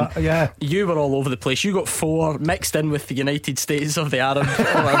 outstanding. Yeah. You were all over the place. You got 4 mixed in with the United States of the Arab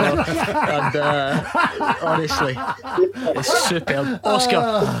and honestly, it's superb.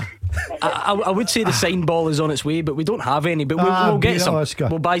 Oscar, I would say the sign ball is on its way, but we don't have any. But we'll beat get it, some. Oscar.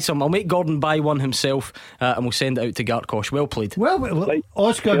 We'll buy some. I'll make Gordon buy one himself, and we'll send it out to Gartkosh. Well played. Well, look,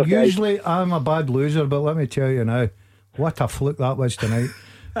 Oscar, usually I'm a bad loser, but let me tell you now, what a fluke that was tonight.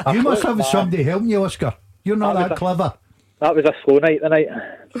 You must have somebody helping you, Oscar. You're not that clever. that was a slow night tonight.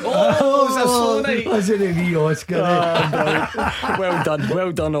 Oh, it was a slow night. Was it a wee Oscar?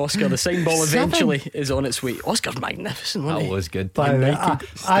 Well done, Oscar. The sign ball 7. eventually is on its way. Oscar's magnificent, wasn't That he? was good. By the way, United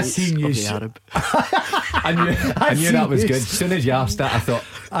I States seen you. of the Arab. I knew that was good. As soon as you asked that, I thought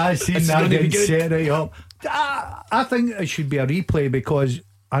I seen It's that gonna be getting good. set right up. I think it should be a replay, because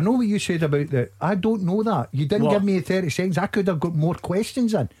I know what you said about that. I don't know that. You didn't What? give me 30 seconds. I could have got more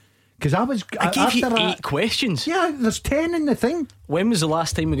questions in. Because I gave you after 8 questions. Yeah, there's 10 in the thing. When was the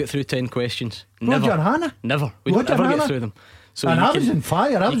last time we got through 10 questions? Roger Never. Hannah. Never. We Roger don't ever Hannah. get through them. So and I was on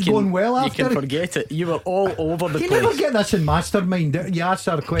fire. I was going well after. You can forget it. You were all over the place. You never get this in Mastermind. You ask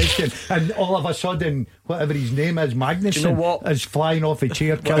her a question and all of a sudden whatever his name is, Magnuson, you know what? is flying off a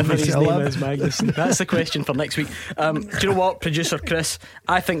chair. Whatever his name is, Magnuson. That's the question for next week. Do you know what, producer Chris?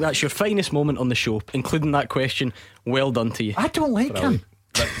 I think that's your finest moment on the show, including that question. Well done to you. I don't like him.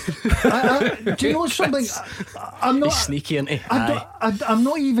 Do you know something? I'm not. He's sneaky, isn't he? I'm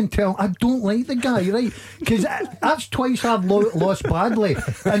not even telling. I don't like the guy, right? Because that's twice I've lost badly,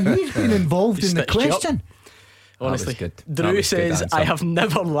 and he's been involved in the question. Honestly, Drew says, I have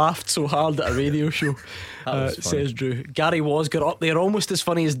never laughed so hard at a radio show. Says Drew. Gary was got up there, almost as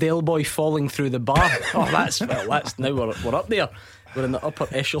funny as Del Boy falling through the bar. That's now we're up there. We're in the upper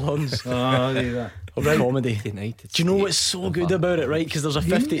echelons of comedy. United. Do you know what's so good about it, right? Because there's a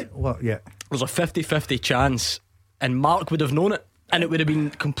 50-50 chance, and Mark would have known it, and it would have been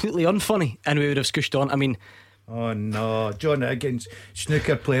completely unfunny, and we would have scooshed on. I mean, oh no, John Higgins,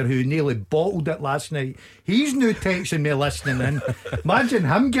 snooker player who nearly bottled it last night. He's now texting me listening in. Imagine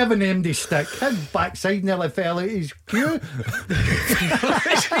him giving him the stick. His backside nearly fell out his cue.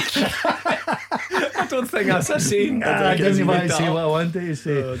 I don't think that's a saying. I didn't want to say what I wanted to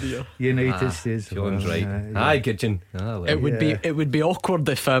say. Oh dear. United says John's right. Aye, Gidgeon. It would be awkward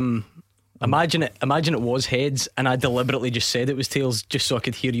if imagine it was heads and I deliberately just said it was tails just so I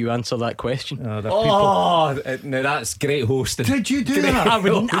could hear you answer that question. Now that's great hosting. Did you do that? I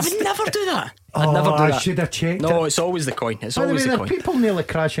would never do that. I'd never do that. I should have checked. No, it's always the coin. It's always the coin. People nearly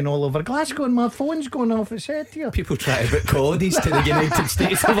crashing all over Glasgow and my phone's going off. It's said here. People try to book holidays to the United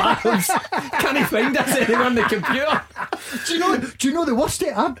States of Arabs. Can't he find us anywhere on the computer? Do you know the worst?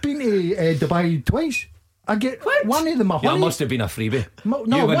 I've been to Dubai twice. I get one of them. That must have been a freebie.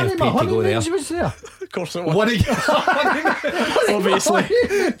 No, one of my honeymoons was there. Of course it was. One of you. Obviously.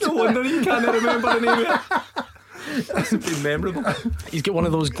 No wonder you can't remember the name of it. That's been memorable. He's got one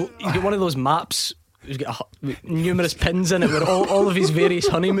of those maps. He's got numerous pins in it where all of his various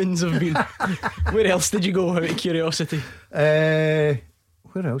honeymoons have been. Where else did you go, out of curiosity? Where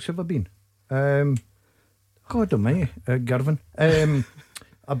else have I been? God almighty, Girvan.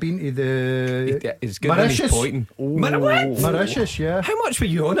 I've been to the Mauritius. Mauritius, yeah. How much were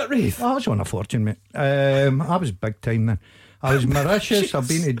you on it, Rafe? I was on a fortune, mate. I was big time then. I was Mauritius. I've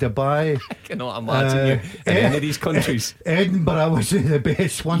been to Dubai. I cannot imagine you in any of these countries. Edinburgh was the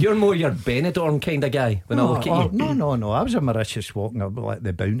best one. You're more your Benidorm kind of guy when I look at you. No. I was a Mauritius walking up like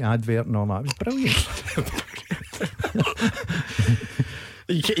the Bounty advert and all that. It was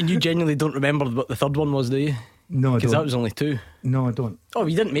brilliant. And you genuinely don't remember what the third one was, do you? No, I don't. Because that was only 2. No, I don't. Oh,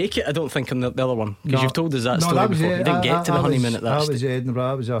 you didn't make it, I don't think, on the other one. Because you've told us that story that was before. You didn't get to the honeymoon at that stage. stage. I was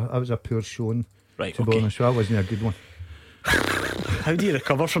Edinburgh. I was a poor showing. Right, to be honest, so that wasn't a good one. How do you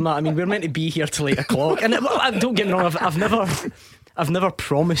recover from that? I mean, we're meant to be here till 8 o'clock, and don't get me wrong, I've never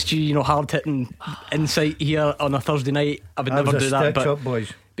promised you, hard hitting insight here on a Thursday night. I would never do that. But up,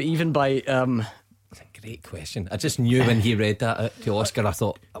 boys. But even by great question. I just knew when he read that out to Oscar, I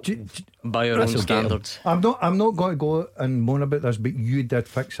thought, by your own standards. I'm not going to go and moan about this, but you did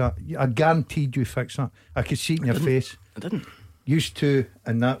fix that. I guaranteed you fixed that. I could see it in your face. I didn't. Used to,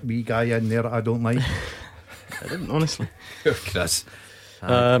 and that wee guy in there I don't like. I didn't, honestly. Chris.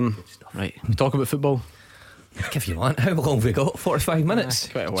 Right, we talk about football. If you want. How long have we got? 45 minutes.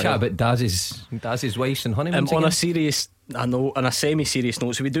 Quite a while. Chat about Daz's wife and honeymoons on a serious, I know, on a semi-serious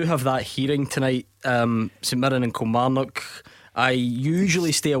note, so we do have that hearing tonight, St Mirren and Kilmarnock. I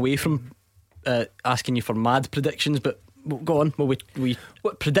usually stay away from asking you for mad predictions, but go on. Well, we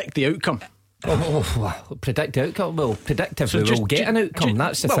predict the outcome. Predict the outcome. Well, predict if we will get an outcome.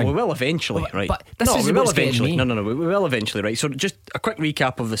 That's the thing. We will eventually, right? But we will eventually. No. We will eventually, right? So just a quick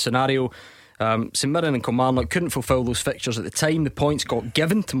recap of the scenario. St Mirren and Kilmarnock couldn't fulfil those fixtures at the time. The points got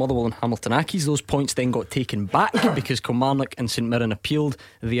given to Motherwell and Hamilton Accies. Those points then got taken back because Kilmarnock and St Mirren appealed.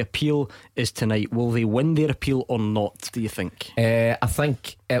 The appeal is tonight. Will they win their appeal or not, do you think? I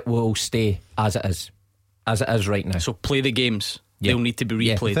think it will stay as it is right now. So play the games. They'll need to be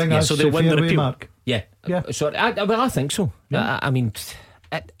replayed. So they'll win their appeal. Mark. Yeah. So I think so. I mean,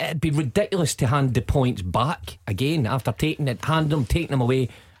 it'd be ridiculous to hand the points back again after taking them away.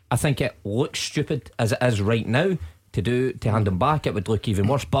 I think it looks stupid as it is right now. To hand them back, it would look even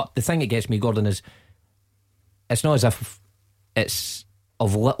worse. But the thing that gets me, Gordon, is it's not as if it's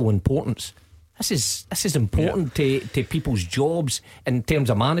of little importance. This is important to people's jobs in terms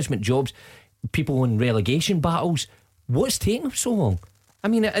of management jobs, people in relegation battles. What's taking them so long? I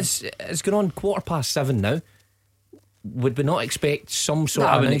mean, it's gone on 7:15 now. would we not expect some sort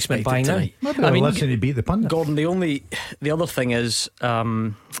of I wouldn't announcement expect by it now? tonight. Maybe listen to beat the pundit. Gordon, the other thing is,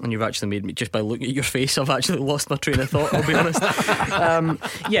 and you've actually made me, just by looking at your face, I've actually lost my train of thought, I'll be honest.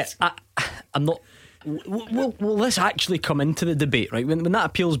 I'm not. Will this actually come into the debate, right? When that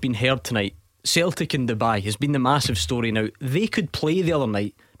appeal's been heard tonight, Celtic in Dubai has been the massive story. Now, they could play the other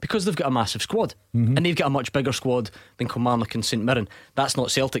night because they've got a massive squad, and they've got a much bigger squad than Kilmarnock and St Mirren. That's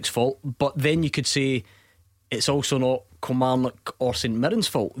not Celtic's fault, but then you could say it's also not Kilmarnock or St Mirren's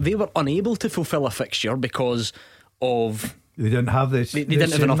fault. They were unable to fulfil a fixture because of they didn't have this. They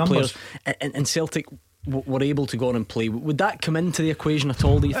didn't have enough numbers. Players, and Celtic were able to go on and play. Would that come into the equation at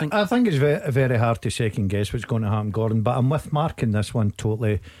all, do you think? I think it's very, very hard to second guess what's going to happen, Gordon, but I'm with Mark in this one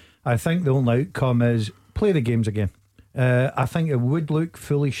totally. I think the only outcome is play the games again. I think it would look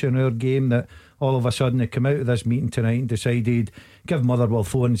foolish in our game that all of a sudden they come out of this meeting tonight and decided, give Motherwell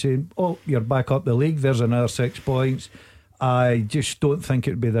phone and say, oh, you're back up the league, there's another 6 points. I just don't think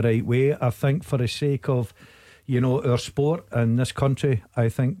it would be the right way. I think for the sake of our sport in this country, I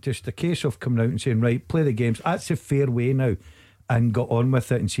think just the case of coming out and saying, right, play the games, that's a fair way now, and go on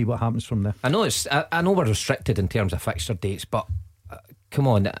with it and see what happens from there. I know we're restricted in terms of fixture dates, but come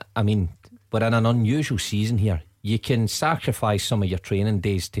on, I mean, we're in an unusual season here. You can sacrifice some of your training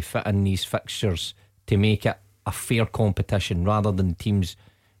days to fit in these fixtures to make it a fair competition rather than teams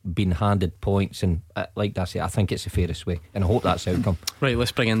being handed points. And like I say, I think it's the fairest way, and I hope that's the outcome. Right,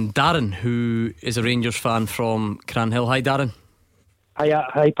 let's bring in Darren, who is a Rangers fan from Cranhill. Hi, Darren.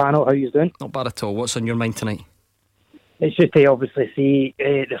 Hi panel, how you doing? Not bad at all. What's on your mind tonight? It's just to obviously see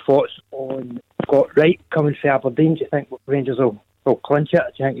the thoughts on Scott Wright coming for Aberdeen. Do you think Rangers will clinch it?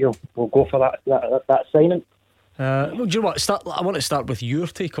 Do you think we'll go for that signing? Well, do you know what? I want to start with your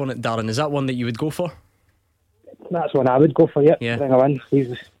take on it, Darren. Is that one that you would go for? That's one I would go for. Yeah. Bring him in,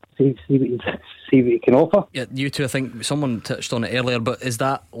 see what he can offer. Yeah, you two. I think someone touched on it earlier, but is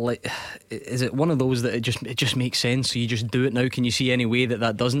it one of those that it just makes sense? So you just do it now? Can you see any way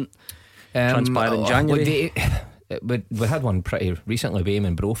that doesn't transpire in January? We had one pretty recently with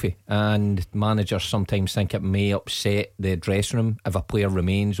Eamon Brophy, and managers sometimes think it may upset the dressing room if a player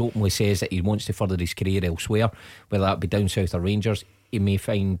remains, openly says that he wants to further his career elsewhere, whether that be down south or Rangers. He may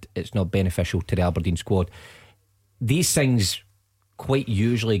find it's not beneficial to the Aberdeen squad. These things quite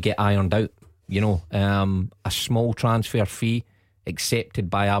usually get ironed out. A small transfer fee accepted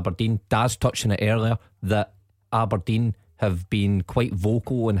by Aberdeen. Daz touched on it earlier that Aberdeen have been quite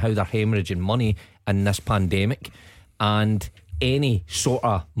vocal in how they're hemorrhaging money in this pandemic, and any sort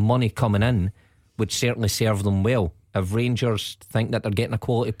of money coming in would certainly serve them well. If Rangers think that they're getting a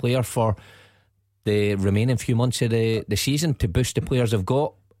quality player for the remaining few months of the season to boost the players they've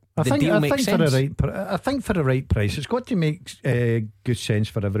got, I think for the right price, it's got to make good sense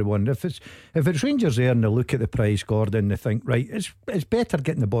for everyone. If it's Rangers there and they look at the price, Gordon, they think, right, it's better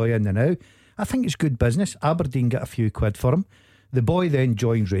getting the boy in than now. I think it's good business. Aberdeen get a few quid for him. The boy then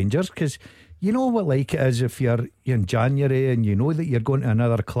joins Rangers, because you know what like it is if you're in January and you know that you're going to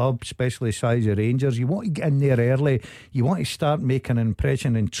another club, especially the size of Rangers. You want to get in there early. You want to start making an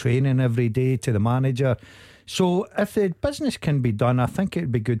impression and training every day to the manager. So if the business can be done, I think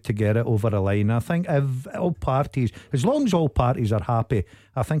it'd be good to get it over a line. I think if all parties, as long as all parties are happy,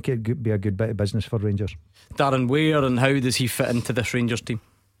 I think it'd be a good bit of business for Rangers. Darren, where and how does he fit into this Rangers team?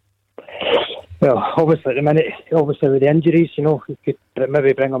 Well, obviously at the minute, with the injuries, you could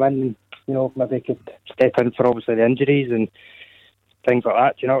maybe bring him in and, maybe could step in for obviously the injuries and things like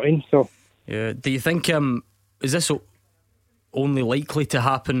that, do you know what I mean? So, yeah. Do you think, is this only likely to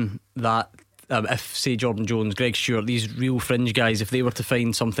happen that if, say, Jordan Jones, Greg Stewart, these real fringe guys, if they were to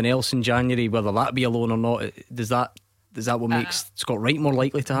find something else in January, whether that be a loan or not, does that what makes Scott Wright more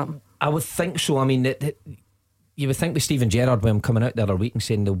likely to happen? I would think so. I mean, you would think with Steven Gerrard, when I'm coming out the other week and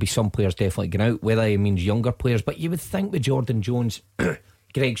saying there'll be some players definitely going out, whether he means younger players, but you would think with Jordan Jones,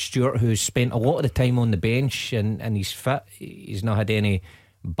 Greg Stewart, who's spent a lot of the time on the bench and he's fit, he's not had any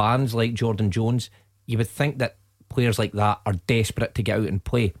bans like Jordan Jones, you would think that players like that are desperate to get out and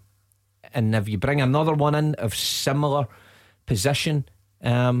play. And if you bring another one in of similar position,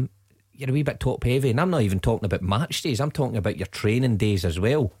 you're a wee bit top heavy. And I'm not even talking about match days, I'm talking about your training days as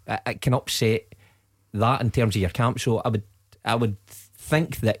well. It can upset that in terms of your camp. So I would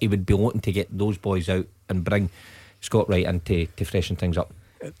think that he would be wanting to get those boys out and bring Scott Wright in to freshen things up.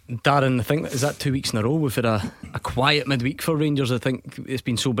 Darren, I think, is that 2 weeks in a row we've had a quiet midweek for Rangers? I think it's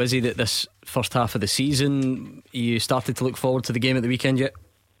been so busy that this first half of the season, you started to look forward to the game at the weekend yet?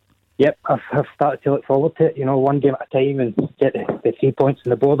 Yep, I've started to look forward to it, one game at a time and get the 3 points on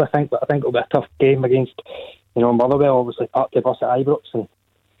the board, I think. But I think it'll be a tough game against Motherwell. Obviously parked the bus at Ibrox and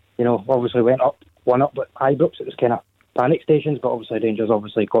obviously went up 1-up with Ibrox. It was kind of panic stations, but obviously Rangers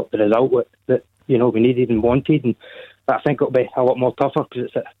got the result that we needed and wanted, and I think it'll be a lot more tougher because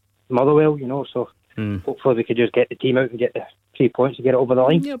it's at Motherwell, so hopefully we could just get the team out and get the 3 points to get it over the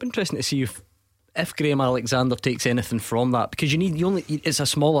line. Yeah, it'll be interesting to see if Graham Alexander takes anything from that, because it's a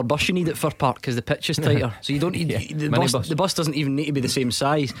smaller bus you need at Fir Park because the pitch is tighter, so you don't need the bus doesn't even need to be the same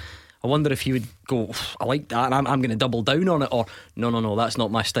size. I wonder if he would go, I like that, and I'm going to double down on it, or no, that's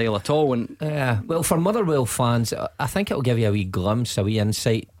not my style at all. And well, for Motherwell fans, I think it'll give you a wee glimpse, a wee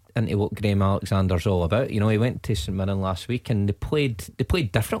insight into what Graham Alexander's all about. He went to St Mirren last week and they played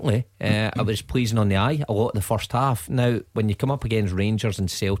differently. It was pleasing on the eye a lot of the first half. Now when you come up against Rangers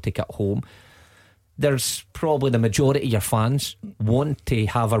and Celtic at home, there's probably the majority of your fans want to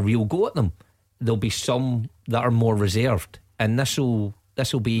have a real go at them. There'll be some that are more reserved, and this will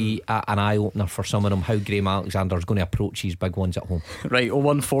be an eye-opener for some of them, how Graham Alexander's going to approach these big ones at home. Right,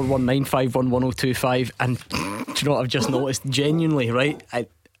 01419511025. And do you know what I've just noticed? Genuinely, right,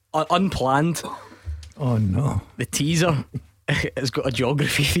 unplanned. Oh no, the teaser has got a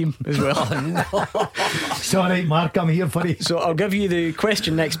geography theme as well. Oh no. Sorry Mark, I'm here for you. So I'll give you the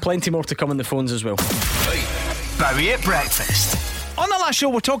question next. Plenty more to come on the phones as well. Bowie at breakfast. On the last show,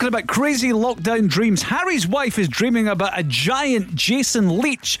 we're talking about crazy lockdown dreams. Harry's wife is dreaming about a giant Jason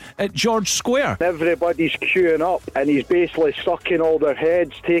Leach at George Square. Everybody's queuing up and he's basically sucking all their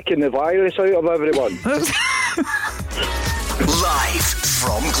heads, taking the virus out of everyone. Live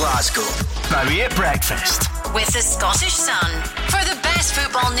from Glasgow, Bowie at breakfast with the Scottish Sun. For the best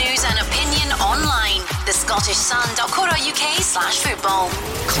football news and opinion online, thescottishsun.co.uk/football.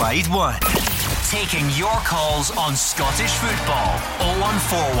 Clyde 1. Taking your calls on Scottish football.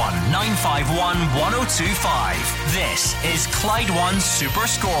 0141 951 1025. This is Clyde 1 Super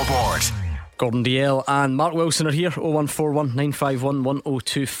Scoreboard. Gordon Dalziel and Mark Wilson are here. 0141 951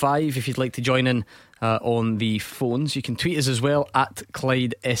 1025. If you'd like to join in on the phones, you can tweet us as well at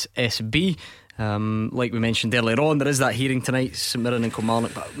Clyde SSB. Like we mentioned earlier on, there is that hearing tonight, St Mirren and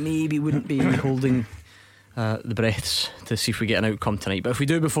Kilmarnock, but maybe wouldn't be holding the breaths to see if we get an outcome tonight. But if we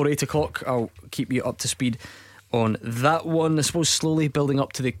do before 8 o'clock, I'll keep you up to speed on that one. I suppose slowly building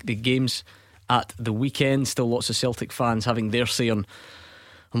up to the games at the weekend. Still lots of Celtic fans having their say on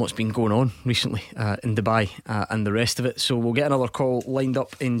what's been going on recently in Dubai and the rest of it. So we'll get another call lined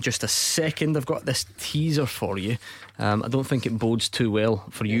up in just a second. I've got this teaser for you. I don't think it bodes too well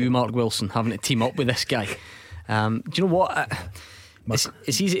for you, Mark Wilson, having to team up with this guy. Do you know what?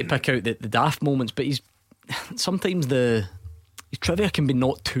 It's easy to pick out the daft moments, but sometimes his trivia can be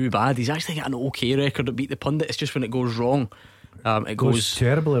not too bad. He's actually got an okay record at Beat the Pundit. It's just when it goes wrong, it goes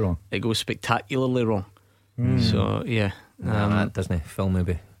terribly wrong. It goes spectacularly wrong. So yeah, that doesn't fill me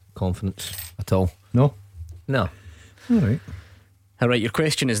with confidence at all. No. All right, your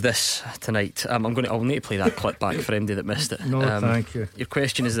question is this tonight. I'll need to play that clip back for anybody that missed it. No, thank you. Your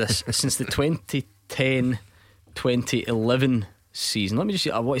question is this: since the 2010-2011 season, let me just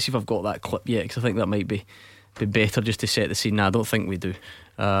see. I want to see if I've got that clip yet, because I think that might be better just to set the scene. I don't think we do.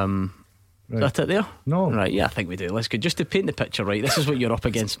 Is that it there? No. Right, yeah, I think we do. Let's go. Just to paint the picture right, this is what you're up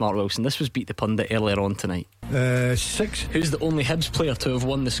against, Mark Wilson. This was Beat the Pundit earlier on tonight. 6. Who's the only Hibs player to have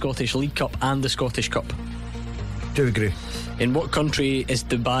won the Scottish League Cup and the Scottish Cup? Do agree. In what country is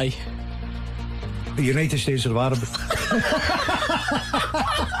Dubai? The United States of Arab.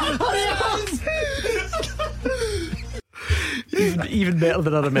 Even better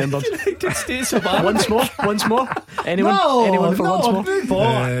than I remembered. United States of Arab. Once more. Anyone for once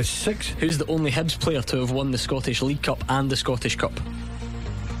more? 6. Who's the only Hibs player to have won the Scottish League Cup and the Scottish Cup?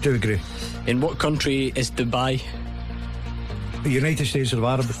 Do agree. In what country is Dubai? The United States of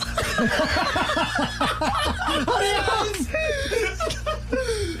Arab.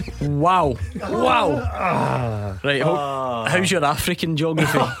 Wow. Right, how's your African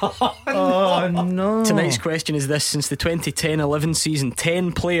geography? Oh no. Tonight's question is this: since the 2010-11 season,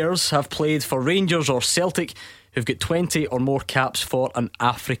 10 players have played for Rangers or Celtic who've got 20 or more caps for an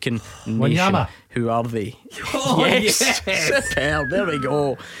African nation. Wanyama. Who are they? Yes. Superb, there we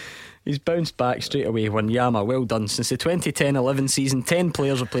go. He's bounced back straight away. Wanyama, well done. Since the 2010-11 season, 10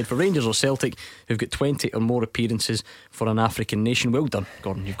 players have played for Rangers or Celtic who've got 20 or more appearances for an African nation. Well done,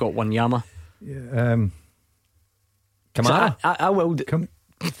 Gordon. You've got Wanyama. Kamara. So I will Come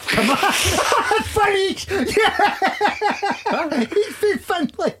on. Funny. Yeah. He's been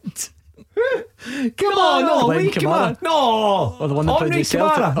Finland. Come on, Kamara. No. Or the one that played with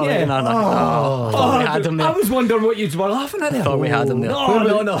Celtic. Oh, yeah. No. We had him there. I was wondering what you were laughing at. I thought we had him there.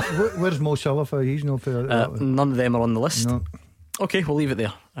 No. Where's Mo Salah? He's no fair. None of them are on the list. No. Okay, we'll leave it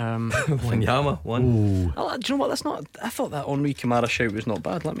there. Wanyama, one. Do you know what? That's not. I thought that Henri Camara shout was not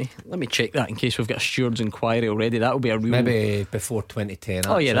bad. Let me check that in case we've got a steward's inquiry already. That will be a real. Maybe before 2010.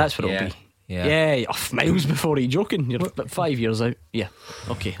 Oh yeah, that's what it'll be. Yeah. Miles before. Are you joking? You're about 5 years out. Yeah.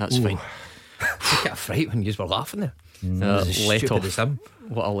 Okay, that's fine. I got a fright when you were laughing there. Let off.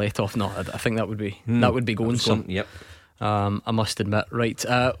 What a let off. No, I think that would be going some. Yep. I must admit. Right,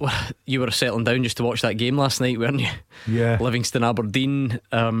 you were settling down just to watch that game last night, weren't you? Yeah. Livingston Aberdeen.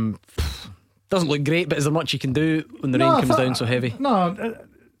 Doesn't look great, but is there much you can do when the rain comes down so heavy? No,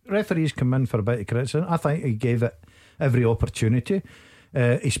 referees come in for a bit of criticism. I think he gave it every opportunity.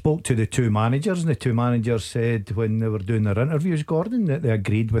 He spoke to the two managers, and the two managers said when they were doing their interviews, Gordon, that they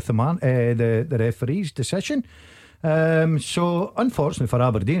agreed with the referee's decision. So unfortunately for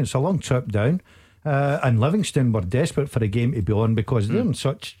Aberdeen, it's a long trip down, and Livingston were desperate for a game to be on because they're in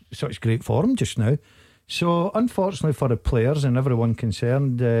such great form just now. So unfortunately for the players and everyone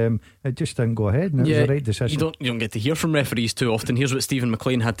concerned, it just didn't go ahead, and it was the right decision. You don't get to hear from referees too often. Here's what Stephen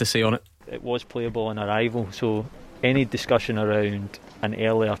McLean had to say on it. It was playable on arrival, so any discussion around an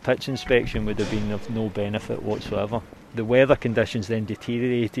earlier pitch inspection would have been of no benefit whatsoever. The weather conditions then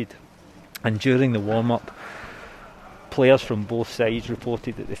deteriorated, and during the warm-up, players from both sides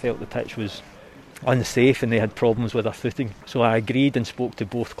reported that they felt the pitch was unsafe and they had problems with their footing. So I agreed and spoke to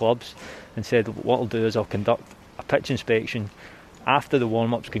both clubs and said what I'll do is I'll conduct a pitch inspection after the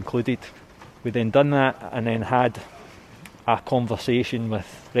warm-up's concluded. We then done that and then had a conversation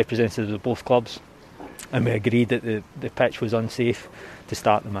with representatives of both clubs, and we agreed that the pitch was unsafe to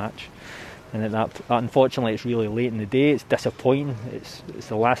start the match. And that unfortunately it's really late in the day. It's disappointing. It's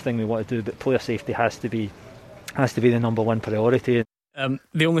the last thing we want to do, but player safety has to be the number one priority.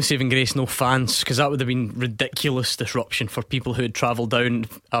 The only saving grace, no fans, because that would have been ridiculous disruption for people who had travelled down.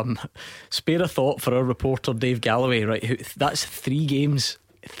 Spare a thought for our reporter Dave Galloway, right? That's 3 games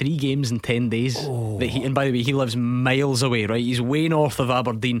in 10 days that and by the way, he lives miles away, right? He's way north of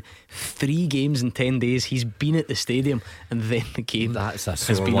Aberdeen. 3 games in 10 days. He's been at the stadium, and then the game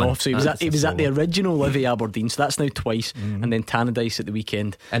has been off. So he was at the original Livy Aberdeen, so that's now twice, and then Tannadice at the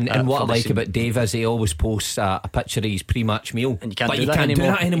weekend. And what I like about Dave is he always posts a picture of his pre-match meal, and you can't do that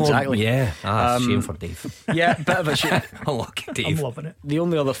anymore. Exactly. Yeah. Shame for Dave. Yeah, bit of a shame. Unlucky Dave. I'm loving it. The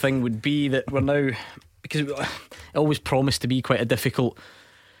only other thing would be that we're now, because it always promised to be quite a difficult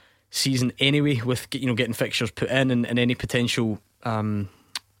season anyway, with getting fixtures put in and any potential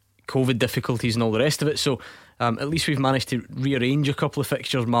COVID difficulties and all the rest of it. So at least we've managed to rearrange a couple of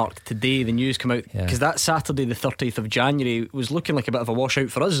fixtures. Mark, today the news came out because that Saturday the 30th of January was looking like a bit of a washout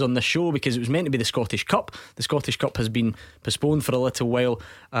for us on this show, because it was meant to be the Scottish Cup. The Scottish Cup has been postponed for a little while,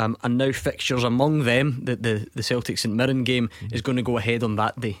 and now fixtures, among them the Celtic St Mirren game, is going to go ahead on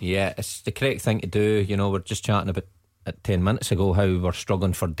that day. Yeah, it's the correct thing to do. We're just chatting about at 10 minutes ago how we're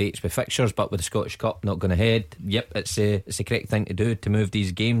struggling for dates with fixtures, but with the Scottish Cup not going ahead, it's the correct thing to do, to move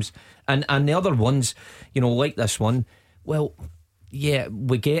these games. And the other ones, like this one, well, yeah,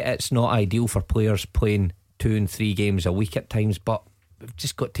 we get it's not ideal for players playing 2 and 3 games a week at times, but we've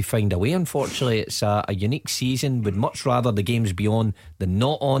just got to find a way. Unfortunately, it's a unique season. Would much rather the games be on than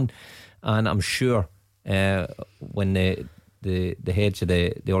not on, and I'm sure when the heads of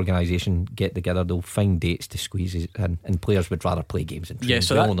the organisation get together, they'll find dates to squeeze it in, and players would rather play games and train. Yeah,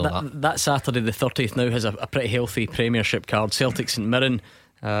 so that Saturday the 30th now has a pretty healthy Premiership card. Celtic St Mirren,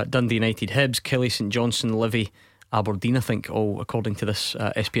 Dundee United, Hibs, Killie St Johnstone, Livy, Aberdeen, I think, all according to this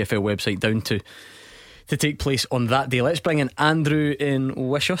SPFL website, down to take place on that day. Let's bring in Andrew in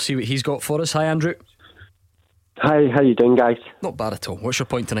Wishaw, see what he's got for us. Hi Andrew. Hi, how you doing, guys? Not bad at all. What's your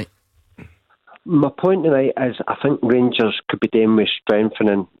point tonight? My point tonight is I think Rangers could be doing with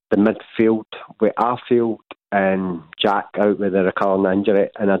strengthening the midfield with Arfield and Jack out with a recurring injury,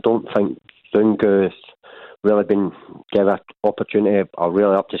 and I don't think Zungu's really been given an opportunity or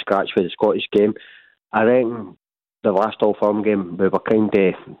really up to scratch with the Scottish game. I reckon the last All Firm game we were kind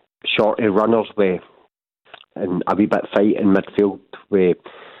of shorty runners with and a wee bit fight in midfield with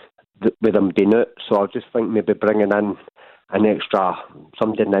them doing it, so I just think maybe bringing in an extra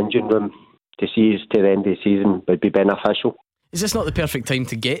somebody in the engine room to see us to the end of the season would be beneficial. Is this not the perfect time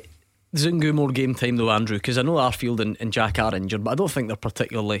to get Zungu more game time though, Andrew? Because I know Arfield and Jack are injured, but I don't think they're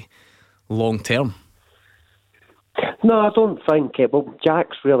particularly long term. No, I don't think it. Well,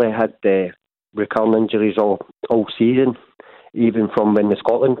 Jack's really had recurring injuries all season, even from in the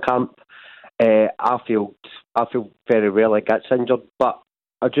Scotland camp. Arfield very rarely gets injured, but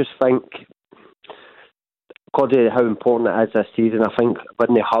I just think, because of how important it is this season, I think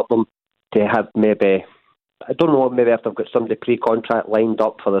wouldn't it hurt them to have maybe, I don't know, maybe if they've got somebody pre-contract lined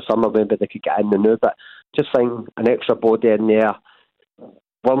up for the summer, maybe they could get in the new, but just think an extra body in there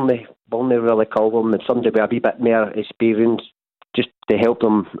weren't they really call them and somebody with a wee bit more experience just to help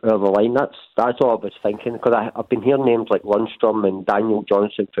them over the line? That's all I was thinking, because I've been hearing names like Lundstrom and Daniel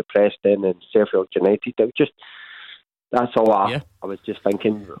Johnson for Preston and Sheffield United. That's all I was just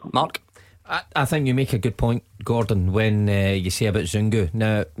thinking. Mark? I think you make a good point, Gordon, when you say about Zungu.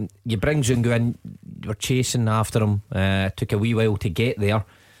 Now, you bring Zungu in, we're chasing after him, took a wee while to get there.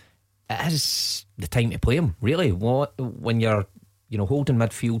 It is the time to play him, really. When your holding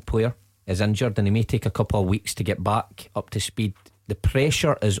midfield player is injured and he may take a couple of weeks to get back up to speed, the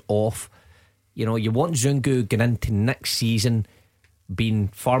pressure is off. You want Zungu going into next season being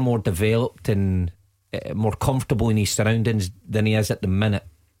far more developed and more comfortable in his surroundings than he is at the minute.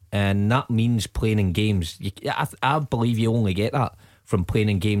 And that means playing in games. I believe you only get that from playing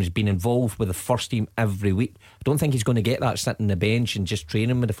in games, being involved with the first team every week. I don't think he's going to get that sitting on the bench and just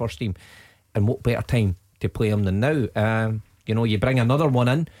training with the first team. And what better time to play him than now? You bring another one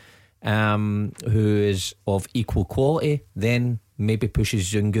in who is of equal quality, then maybe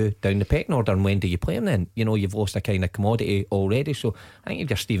pushes Zungu down the pecking order. And when do you play him then? You've lost a kind of commodity already. So I think if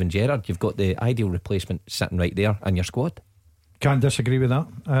you're Steven Gerrard, you've got the ideal replacement sitting right there in your squad. Can't disagree with that.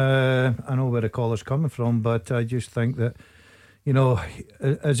 I know where the caller's coming from, but I just think that,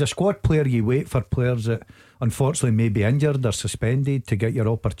 as a squad player, you wait for players that unfortunately may be injured or suspended to get your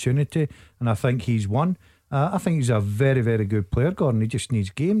opportunity, and I think he's one. I think he's a very, very good player, Gordon. He just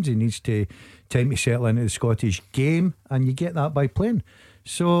needs games. He needs time to settle into the Scottish game, and you get that by playing.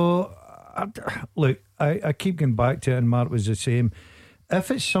 So look, I keep going back to it, and Mark was the same.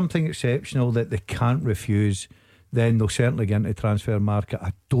 If it's something exceptional that they can't refuse, then they'll certainly get into the transfer market.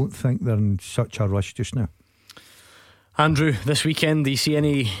 I don't think they're in such a rush just now. Andrew, this weekend, do you see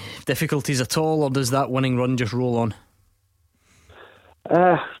any difficulties at all, or does that winning run just roll on?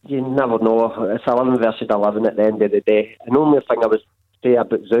 You never know. It's 11 versus 11 at the end of the day. And the only thing I would say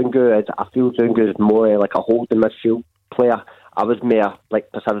about Zungu is I feel Zungu is more like a holding midfield player. I was more like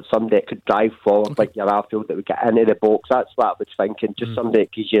somebody that could drive forward, like your Arfield, that would get into the box. That's what I was thinking. Just somebody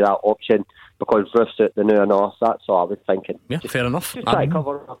that gives you that option, because Roof's at the new north. That's all I was thinking. Yeah, fair enough. Just try to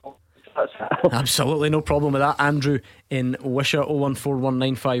cover. Absolutely, no problem with that. Andrew in Wishaw,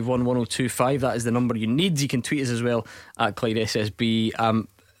 01419511025. That is the number you need. You can tweet us as well at Clyde SSB.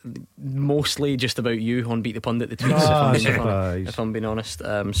 Mostly just about you on Beat the Pundit, the tweets, if I'm being honest.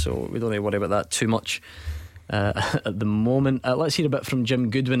 So we don't need to worry about that too much at the moment. Let's hear a bit from Jim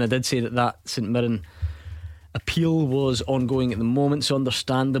Goodwin. I did say that St Mirren appeal was ongoing at the moment, so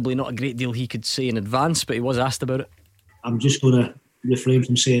understandably not a great deal he could say in advance, but he was asked about it. I'm just going to refrain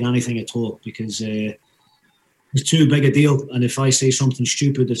from saying anything at all, because it's too big a deal, and if I say something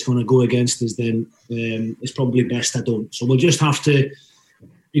stupid that's going to go against us, then it's probably best I don't. So we'll just have to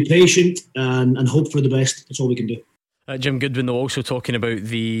be patient and hope for the best. That's all we can do. Jim Goodwin, though, also talking about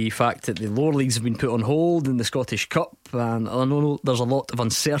the fact that the lower leagues have been put on hold in the Scottish Cup, and I know there's a lot of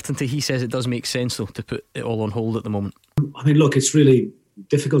uncertainty. He says it does make sense, though, to put it all on hold at the moment. I mean, look, it's really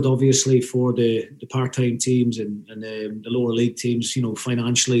difficult, obviously, for the part-time teams and the lower league teams.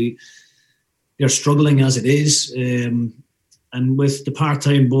 Financially, they're struggling as it is, and with the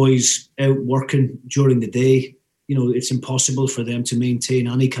part-time boys out working during the day, it's impossible for them to maintain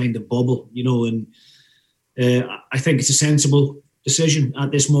any kind of bubble. And I think it's a sensible decision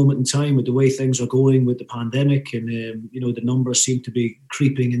at this moment in time, with the way things are going with the pandemic, and the numbers seem to be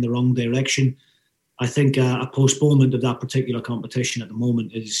creeping in the wrong direction. I think a postponement of that particular competition at the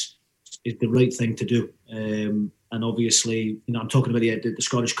moment is the right thing to do. And obviously, I'm talking about the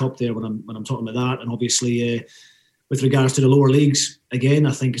Scottish Cup there when I'm talking about that. And obviously, with regards to the lower leagues, again,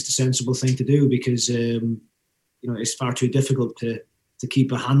 I think it's the sensible thing to do, because it's far too difficult to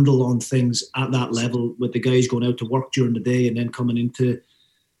keep a handle on things at that level, with the guys going out to work during the day and then coming in to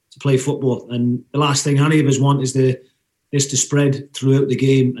play football. And the last thing any of us want is this to spread throughout the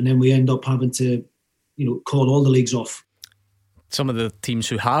game, and then we end up having to call all the leagues off. Some of the teams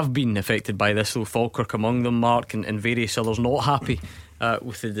who have been affected by this, though, Falkirk among them, Mark, and various others, not happy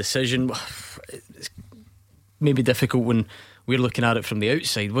with the decision. It's maybe difficult when we're looking at it from the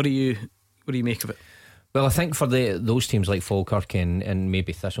outside. What do you make of it? Well, I think for those teams like Falkirk and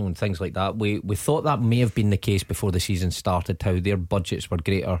maybe Thistle and things like that, we thought that may have been the case before the season started, how their budgets were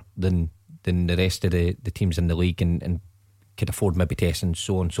greater than the rest of the teams in the league and could afford maybe tests and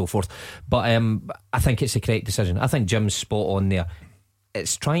so on and so forth. But I think it's the correct decision. I think Jim's spot on there.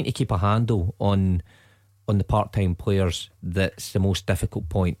 It's trying to keep a handle on the part-time players that's the most difficult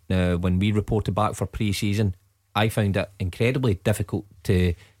point. Now, when we reported back for pre-season, I found it incredibly difficult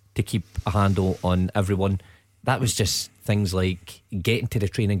to keep a handle on everyone. That was just things like getting to the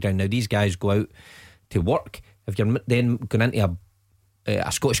training ground. Now these guys go out to work. If you're then going into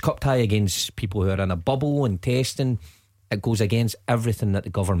a Scottish Cup tie against people who are in a bubble and testing. It goes against everything that the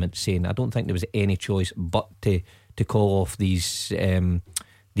government's saying. I don't think there was any choice but to call off these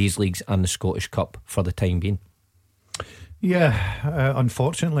leagues and the Scottish Cup for the time being. Yeah,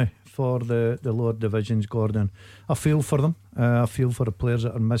 unfortunately for the lower divisions, Gordon. I feel for them. I feel for the players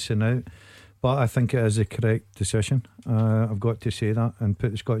that are missing out, but I think it is a correct decision. I've got to say that, and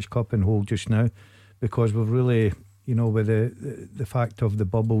put the Scottish Cup in hold just now, because we've really, you know, with the fact of the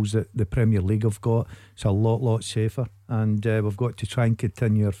bubbles that the Premier League have got, it's a lot safer, and we've got to try and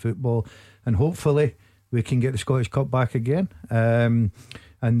continue our football, and hopefully we can get the Scottish Cup back again. And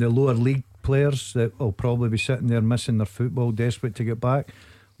the lower league players that will probably be sitting there missing their football, desperate to get back,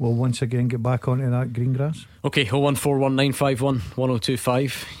 will once again get back onto that green grass. Okay,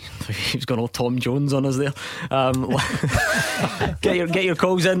 01419511025. He's gone all Tom Jones on us there. Get your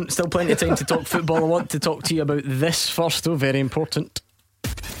calls in. Still plenty of time to talk football. I want to talk to you about this first, though. Very important.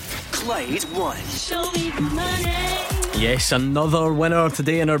 Clyde won. Show me the money. Yes, another winner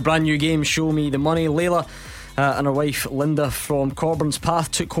today in our brand new game, Show Me the Money. Layla and her wife Linda from Corburn's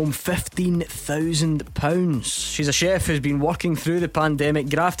Path took home £15,000. She's a chef who's been working through the pandemic,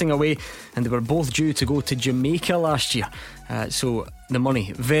 grafting away, and they were both due to go to Jamaica last year. So the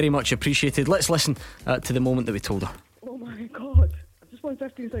money, very much appreciated. Let's listen to the moment that we told her. Oh my God, I just won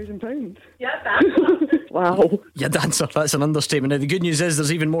 £15,000. Yeah, Wow. Yeah, dancer, that's an understatement. Now the good news is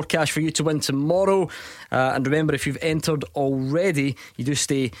there's even more cash for you to win tomorrow, and remember, if you've entered already, you do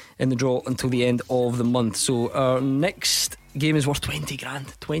stay in the draw until the end of the month. So our next game is worth 20 grand,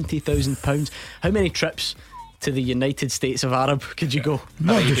 £20,000. How many trips to the United States of Arab could you go?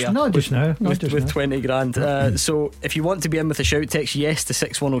 Not just now. With 20 grand. So if you want to be in with a shout, text yes to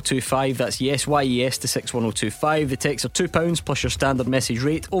 61025. That's yes, YES to 61025. The texts are £2 plus your standard message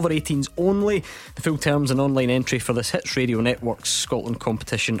rate. Over 18s only. The full terms and online entry for this Hits Radio Network's Scotland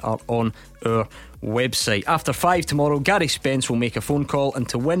competition are on our website. After 5 tomorrow, Gary Spence will make a phone call, and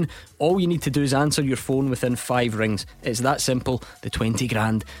to win, all you need to do is answer your phone within 5 rings. It's that simple. The 20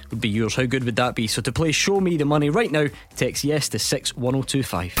 grand would be yours. How good would that be? So to play Show Me the Money right now, text yes to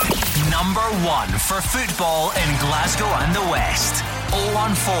 61025. Number 1 for football in Glasgow and the West.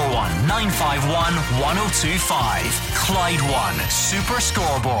 0141 951 1025. Clyde 1 Super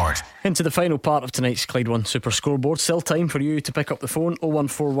Scoreboard. Into the final part of tonight's Clyde 1 Super Scoreboard. Still time for you to pick up the phone.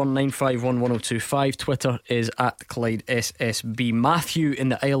 0141 951 1025. Twitter is at Clyde SSB. Matthew in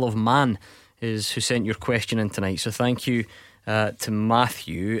the Isle of Man is who sent your question in tonight, so thank you to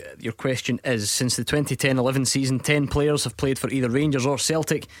Matthew. Your question is: since the 2010-11 season, 10 players have played for either Rangers or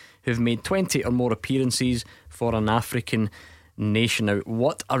Celtic who've made 20 or more appearances for an African nation. Now,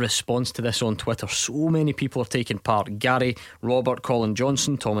 what a response to this on Twitter. So many people are taking part. Gary, Robert, Colin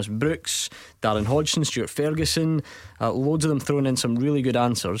Johnson, Thomas Brooks, Darren Hodgson, Stuart Ferguson, loads of them throwing in some really good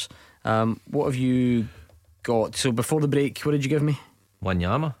answers. What have you got? So before the break, what did you give me?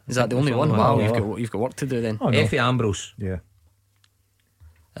 Wanyama. Is that the only one? Wow, you've got work to do then. Effie Ambrose. Yeah.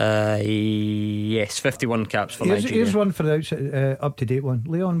 Yes, 51 caps for Nigeria. Here's one for the up-to-date one.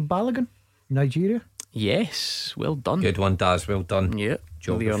 Leon Balogun, Nigeria. Yes, well done. Good one, Daz, well done. Yep.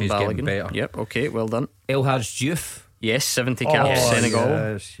 Geography's getting better. Yep, okay, well done. El Hadj Diouf. Yes, 70 caps,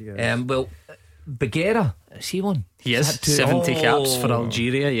 Senegal. Yes. Well, Bagheera, is he one? He is 70 caps for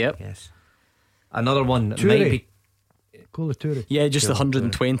Algeria. Yep. Yes. Another one that Toure. might be Toure. Yeah, just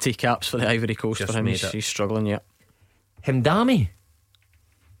 120 caps for the Ivory Coast Just for him. made it. He's struggling. Yep. Himdami.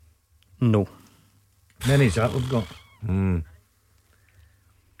 No. Many's that we've got.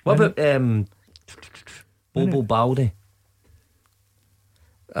 What about Bobo Balde?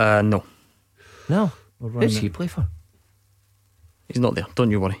 No. No. Who's he play for? He's not there. Don't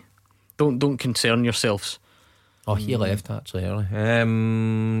you worry. Don't concern yourselves. Oh, he left actually early.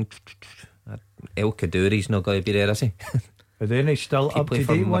 El Kaddouri's not going to be there, is he? Are there any still up to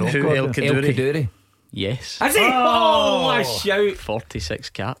date ones? Who, El Kaddouri? Yes. Is he? Oh, a shout. 46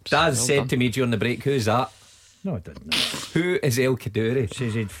 caps. Daz said to me during the break, who's that? No, I didn't. Who is El Kaddouri?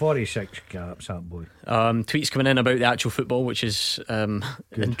 Says he'd 46 caps, that boy. Tweets coming in about the actual football, which is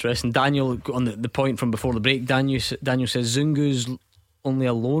interesting. Daniel, on the point from before the break, Daniel says Zungu's only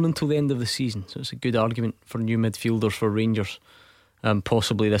a loan until the end of the season, so it's a good argument for new midfielders for Rangers,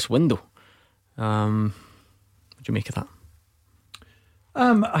 possibly this window. What do you make of that?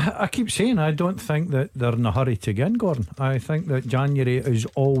 I keep saying I don't think that they're in a hurry to get in, Gordon. I think that January is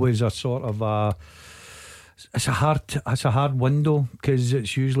always a sort of it's a hard window, because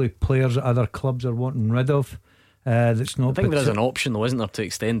it's usually players that other clubs are wanting rid of. That's not. I think there is an option though, isn't there, to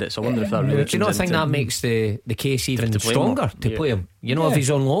extend it? So I wonder if that really. Do you not think that makes the case even stronger to play him? You know, if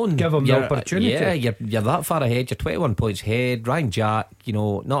he's on loan, give him the opportunity. Yeah, you're that far ahead. You're 21 points ahead. Ryan Jack, you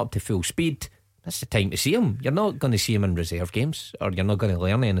know, not up to full speed. That's the time to see him. You're not going to see him in reserve games, or you're not going to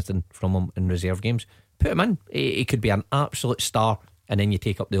learn anything from him in reserve games. Put him in. He could be an absolute star, and then you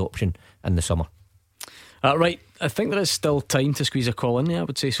take up the option in the summer. Right, I think there is still time to squeeze a call in. Yeah, I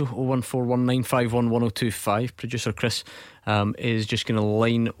would say so. 01419511025. Producer Chris is just going to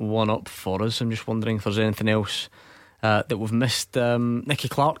line one up for us. I'm just wondering if there's anything else that we've missed. Nicky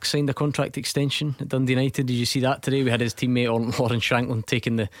Clark signed a contract extension at Dundee United. Did you see that today? We had his teammate Lawrence Shanklin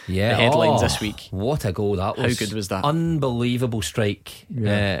taking the headlines this week. What a goal that was. How good was that? Unbelievable strike.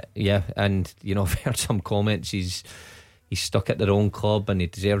 Yeah, and you know, I've heard some comments he's stuck at the wrong club and he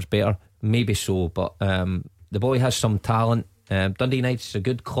deserves better. Maybe so, but the boy has some talent. Dundee United's a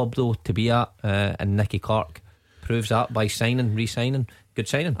good club though to be at, and Nicky Clark proves that by re-signing. Good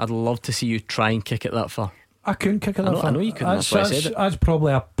signing. I'd love to see you try and kick it that far. I couldn't kick it that far. I know you couldn't. That's why I said it. That's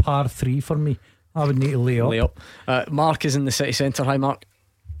probably a par 3 for me. I would need to lay up. Mark is in the city centre. Hi Mark.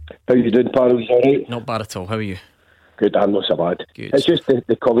 How you doing, pal? You alright? Not bad at all. How are you? Good, I'm not so bad. Good. It's just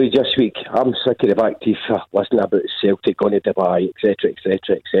the coverage this week. I'm sick of the back teeth listening about Celtic going to Dubai, etc,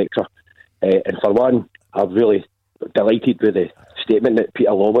 etc, etc. And for one, I'm really delighted with the statement that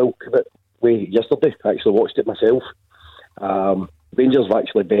Peter Lawwell came out with yesterday. I actually watched it myself. Rangers have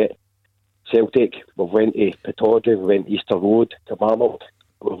actually bet Celtic. We've went to Pittodrie, we went to Easter Road, to Marnock,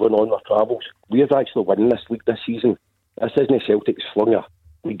 we've run on our travels. We're actually winning this league this season. This isn't Celtic's flung a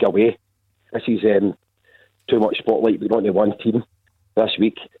league away. This is too much spotlight being on to one team. This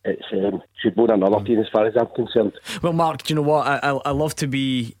week it should go on another team as far as I'm concerned. Well Mark, do you know what, I love to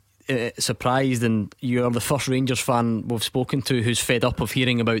be surprised, and you're the first Rangers fan we've spoken to who's fed up of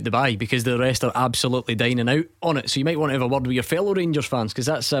hearing about Dubai, because the rest are absolutely dining out on it. So you might want to have a word with your fellow Rangers fans, because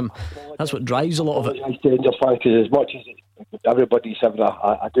that's what drives a lot of it. Rangers fans, because as much as everybody's having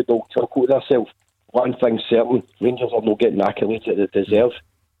a good old chuckle to themselves, one thing's certain: Rangers are not getting accolades that they deserve.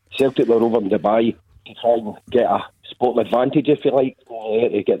 Celtic were over in Dubai to try and get a sporting advantage, if you like,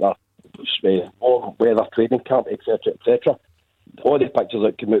 to get their warm weather training camp, etc, etc. All the pictures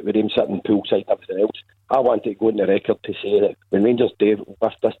that came out with him sitting poolside and everything else, I want to go on the record to say that when Rangers do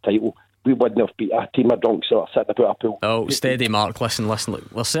lift this title, we wouldn't have beat a team of drunks that are sitting about a pool. Oh, steady Mark, listen, look,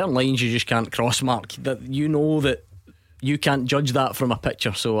 there's certain lines you just can't cross, Mark, that you know that you can't judge that from a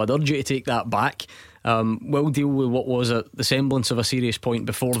picture, so I'd urge you to take that back. We'll deal with what was the semblance of a serious point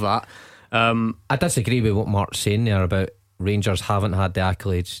before that. I disagree with what Mark's saying there about Rangers haven't had the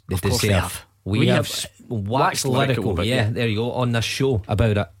accolades they deserve. They have. We have waxed lyrical, there you go, on this show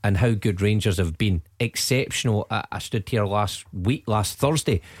about it and how good Rangers have been. Exceptional. I stood here last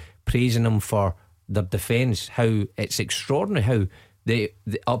Thursday, praising them for their defence, how it's extraordinary how they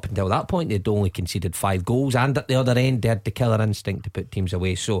up until that point they'd only conceded 5 goals, and at the other end they had the killer instinct to put teams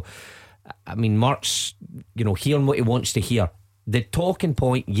away. So I mean, Mark's hearing what he wants to hear. The talking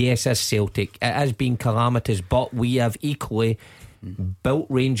point, yes, is Celtic. It has been calamitous, but we have equally built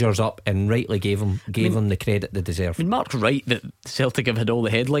Rangers up and rightly gave them the credit they deserve. I mean, Mark's right that Celtic have had all the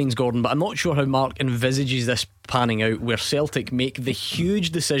headlines, Gordon, but I'm not sure how Mark envisages this panning out, where Celtic make the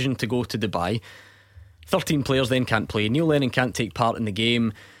huge decision to go to Dubai. 13 players then can't play. Neil Lennon can't take part in the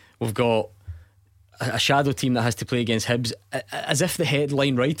game. We've got a shadow team that has to play against Hibs, as if the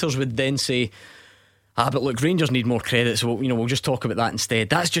headline writers would then say, but look, Rangers need more credit, so we'll just talk about that instead.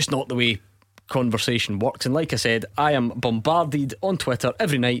 That's just not the way conversation works. And like I said, I am bombarded on Twitter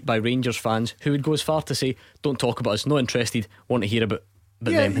every night by Rangers fans who would go as far to say, don't talk about us, not interested, want to hear about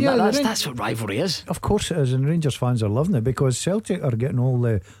them. And that's what rivalry is. Of course it is, and Rangers fans are loving it, because Celtic are getting all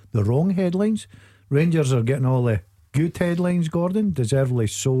the wrong headlines. Rangers are getting all the good headlines, Gordon, deservedly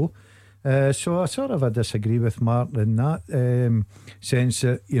so. So I disagree with Mark in that sense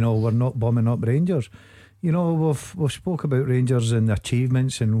that we're not bumming up Rangers. We've spoke about Rangers and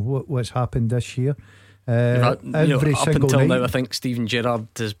achievements and what's happened this year. Every up single until night. now, I think Stephen Gerrard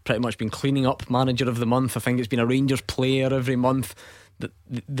has pretty much been cleaning up manager of the month. I think it's been a Rangers player every month.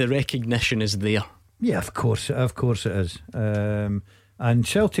 The recognition is there. Yeah, of course it is. And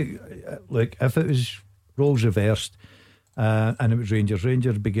Celtic, look, if it was roles reversed and it was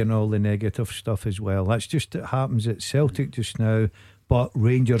Rangers begin all the negative stuff as well. That's just it happens at Celtic just now. But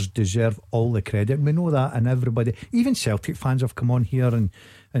Rangers deserve all the credit. We know that, and everybody, even Celtic fans, have come on here and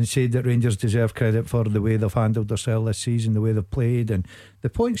said that Rangers deserve credit for the way they've handled themselves this season, the way they've played, and the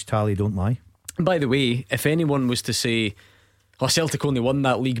points tally don't lie. And by the way, if anyone was to say, Celtic only won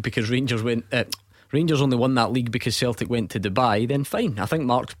that league because Rangers Rangers only won that league because Celtic went to Dubai, then fine. I think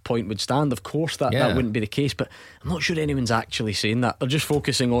Mark's point would stand. Of course that wouldn't be the case, but I'm not sure anyone's actually saying that. They're just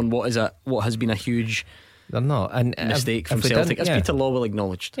focusing on what has been a huge mistake from Celtic, as Peter Lawwell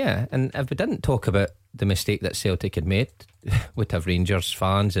acknowledged. Yeah, and if we didn't talk about the mistake that Celtic had made, we'd have Rangers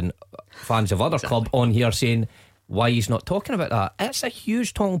fans and fans of other club on here saying why he's not talking about that. It's a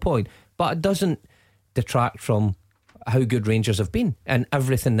huge talking point, but it doesn't detract from how good Rangers have been and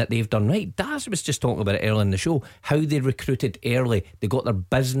everything that they've done right. Daz was just talking about it early in the show, how they recruited early, they got their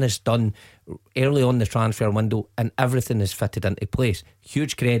business done early on the transfer window, and everything is fitted into place.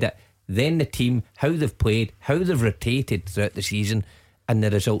 Huge credit. Then the team, how they've played, how they've rotated throughout the season, and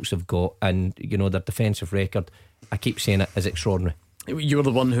the results they've got, and their defensive record, I keep saying it, is extraordinary. You're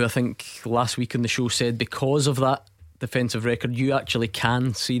the one who I think last week on the show said because of that defensive record you actually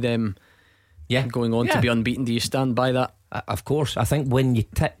can see them going on to be unbeaten. Do you stand by that? Of course. I think when you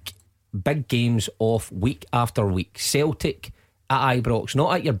tick big games off week after week, Celtic at Ibrox,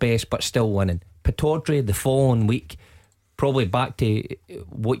 not at your best but still winning. Pittodrie the following week, probably back to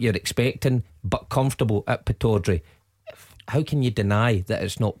what you're expecting but comfortable at Pittodrie. How can you deny that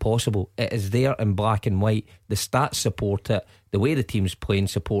it's not possible? It is there in black and white. The stats support it, the way the team's playing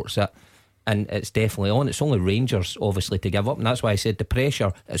supports it, and it's definitely on. It's only Rangers obviously to give up, and that's why I said the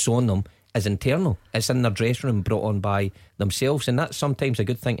pressure that's on them is internal. It's in their dressing room, brought on by themselves, and that's sometimes a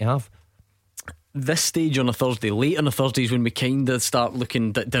good thing to have. This stage on a Thursday, late on a Thursday, is when we kind of start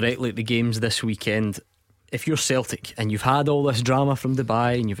looking directly at the games this weekend. If you're Celtic and you've had all this drama from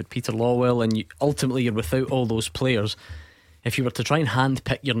Dubai and you've had Peter Lawwell and ultimately you're without all those players, if you were to try and hand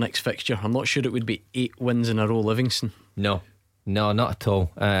pick your next fixture, I'm not sure it would be 8 wins in a row, Livingston. No, not at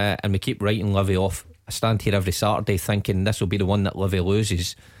all. And we keep writing Livy off. I stand here every Saturday thinking this will be the one that Livy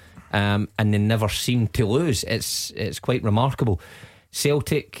loses, and they never seem to lose. It's quite remarkable.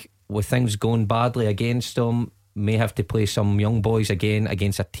 Celtic, with things going badly against them, may have to play some young boys again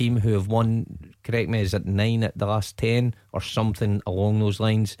against a team who have won, correct me, is it 9 at the last 10 or something along those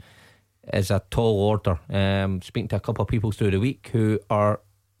lines? Is a tall order. Speaking to a couple of people through the week who are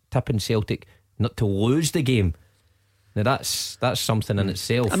tipping Celtic not to lose the game. Now that's something in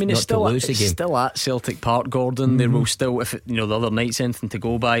itself. I mean, it's still at Celtic Park, Gordon. There will still, if the other night's anything to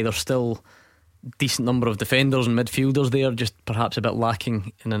go by, there's still decent number of defenders and midfielders there, just perhaps a bit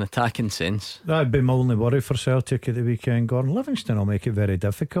lacking in an attacking sense. That'd be my only worry for Celtic at the weekend, Gordon. Livingston will make it very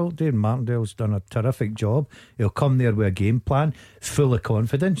difficult. Dave Martindale's done a terrific job. He'll come there with a game plan, full of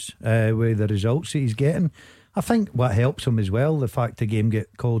confidence with the results that he's getting. I think what helps him as well, the fact the game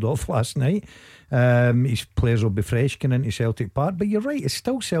get called off last night, his players will be fresh going into Celtic Park. But you're right, it's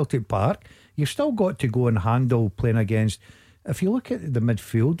still Celtic Park. You've still got to go and handle playing against. If you look at the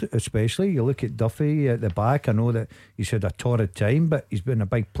midfield, especially, you look at Duffy at the back. I know that he's had a torrid time, but he's been a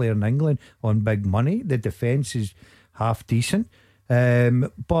big player in England on big money. The defence is half decent,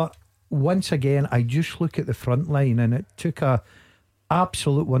 but once again, I just look at the front line, and it took a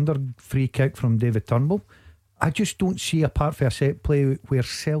absolute wonder free kick from David Turnbull. I just don't see, apart from a set play, where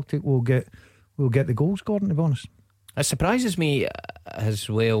Celtic will get the goals, Gordon, to be honest. It surprises me as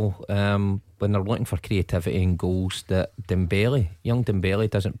well when they're looking for creativity and goals that young Dembele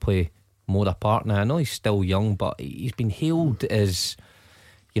doesn't play more a part. Now I know he's still young, but he's been hailed as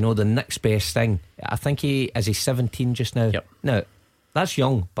the next best thing. I think he's 17 just now. Yep. Now that's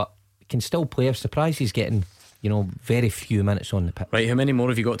young, but can still play. I'm surprised he's getting very few minutes on the pitch. Right, how many more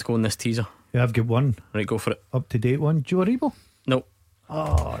have you got to go in this teaser? Yeah, I've got one. Right, go for it. Up to date one. Joe Aribo? No.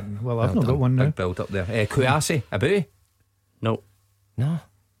 Oh, well, I've not got one now. Big build up there. Kouassi, Abu? No.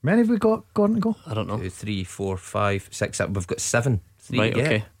 Many have we got, Gordon, go? I don't know. 2, 3, 4, 5, 6, 7. We've got 7. Right,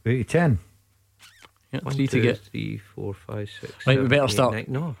 okay. 8 to 10. Yeah, 1, 3 2, to get. 3, 4, 5, 6. Right, 7, we better 8, start. 9.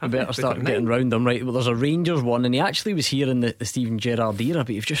 No, we better start getting round them. Right, well, there's a Rangers one, and he actually was here in the Steven Gerrard era,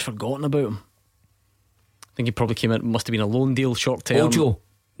 but you've just forgotten about him. I think he probably came in. Must have been a loan deal, short term. Ojo?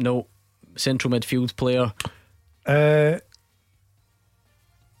 No, central midfield player.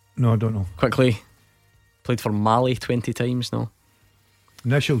 No, I don't know. Quickly, played for Mali 20 times. No.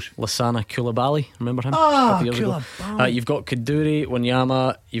 Initials. Lassana Koulibaly, remember him? Ah, years ago. You've got Kaduri,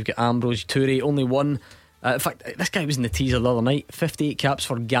 Wanyama, you've got Ambrose, Toure, only one. In fact, this guy was in the teaser the other night. 58 caps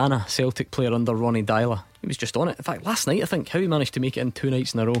for Ghana, Celtic player under Ronnie Dyla. He was just on it. In fact, last night, I think, how he managed to make it in 2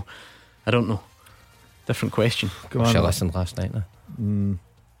 nights in a row, I don't know. Different question. I listened last night now.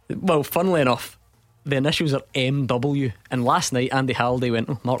 Well, funnily enough, the initials are MW, and last night Andy Halliday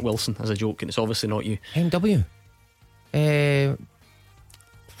went, Mark Wilson, as a joke, and it's obviously not you. MW?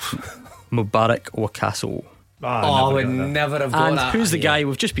 Mubarak Wakaso. I would never have got and that. who's the guy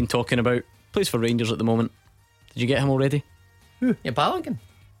we've just been talking about? Plays for Rangers at the moment. Did you get him already? Yeah, Balogun.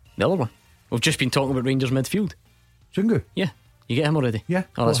 The other one. We've just been talking about Rangers midfield. Jungu? Yeah. You get him already? Yeah.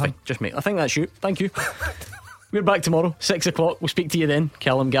 Oh, that's fine. Just mate. I think that's you. Thank you. We're back tomorrow, 6 o'clock. We'll speak to you then.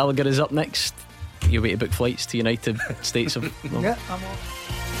 Callum Gallagher is up next. You wait to book flights to United States of... Yeah, I'm on.